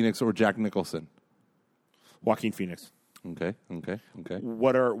Joaquin Phoenix or Jack Nicholson? Joaquin Phoenix. Okay.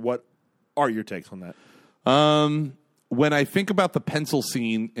 What are your takes on that? When I think about the pencil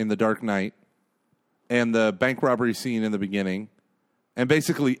scene in The Dark Knight and the bank robbery scene in the beginning, and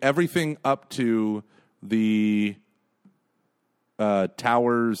basically everything up to the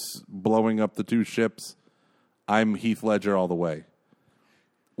towers blowing up the two ships, I'm Heath Ledger all the way.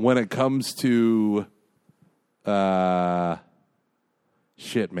 When it comes to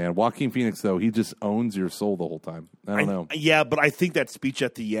shit, man, Joaquin Phoenix, though, he just owns your soul the whole time. I don't know. Yeah, but I think that speech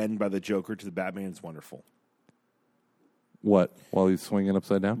at the end by the Joker to the Batman is wonderful. What? While he's swinging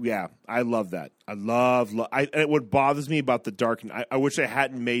upside down? Yeah, I love that. I love. And what bothers me about the Dark, I wish I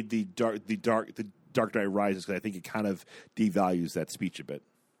hadn't made the Dark Knight Rises, because I think it kind of devalues that speech a bit.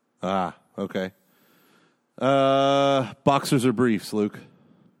 Ah, okay. Boxers or briefs, Luke?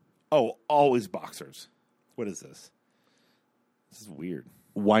 Oh, always boxers. What is this? This is weird.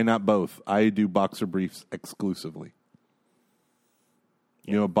 Why not both? I do boxer briefs exclusively.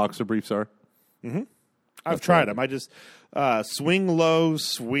 You know what boxer briefs are? I've tried them. I just swing low,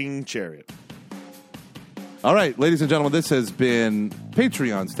 swing chariot. All right, ladies and gentlemen, this has been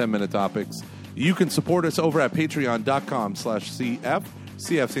Patreon's 10-Minute Topics. You can support us over at patreon.com/CF.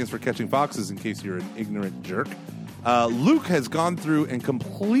 CF stands for Catching Foxes, in case you're an ignorant jerk. Luke has gone through and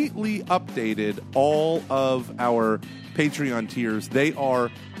completely updated all of our Patreon tiers. They are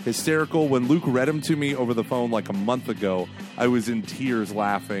hysterical. When Luke read them to me over the phone like a month ago, I was in tears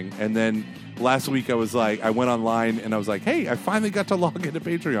laughing. And then last week I went online and I was like, hey, I finally got to log into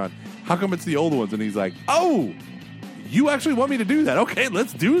Patreon. How come it's the old ones? And he's like, oh, you actually want me to do that? Okay,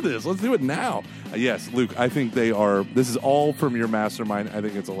 let's do this. Let's do it now. Yes, Luke, I think this is all from your mastermind. I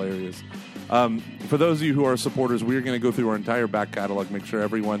think it's hilarious. For those of you who are supporters, we're going to go through our entire back catalog, make sure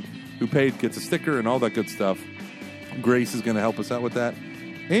everyone who paid gets a sticker and all that good stuff. Grace is going to help us out with that.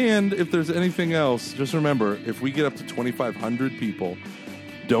 And if there's anything else, just remember, if we get up to 2,500 people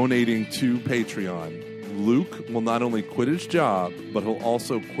donating to Patreon, Luke will not only quit his job, but he'll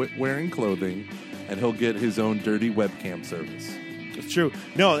also quit wearing clothing, and he'll get his own dirty webcam service. It's true.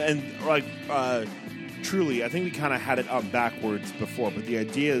 No, and truly, I think we kind of had it up backwards before, but the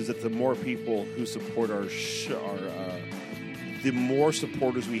idea is that the more people who support the more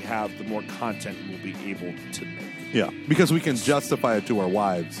supporters we have, the more content we'll be able to make. Yeah, because we can justify it to our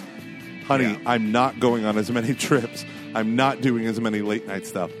wives. Honey, Yeah. I'm not going on as many trips. I'm not doing as many late night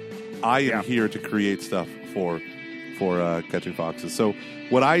stuff. I am Yeah. here to create stuff for Catching Foxes. So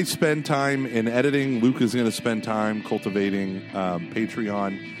what I spend time in editing, Luke is going to spend time cultivating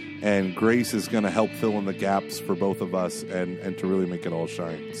Patreon, and Grace is going to help fill in the gaps for both of us and to really make it all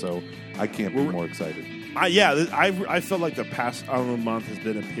shine. So I can't be more excited. I felt like the past month has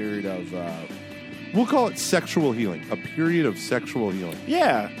been a period of We'll call it sexual healing, a period of sexual healing.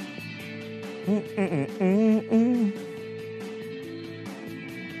 yeah.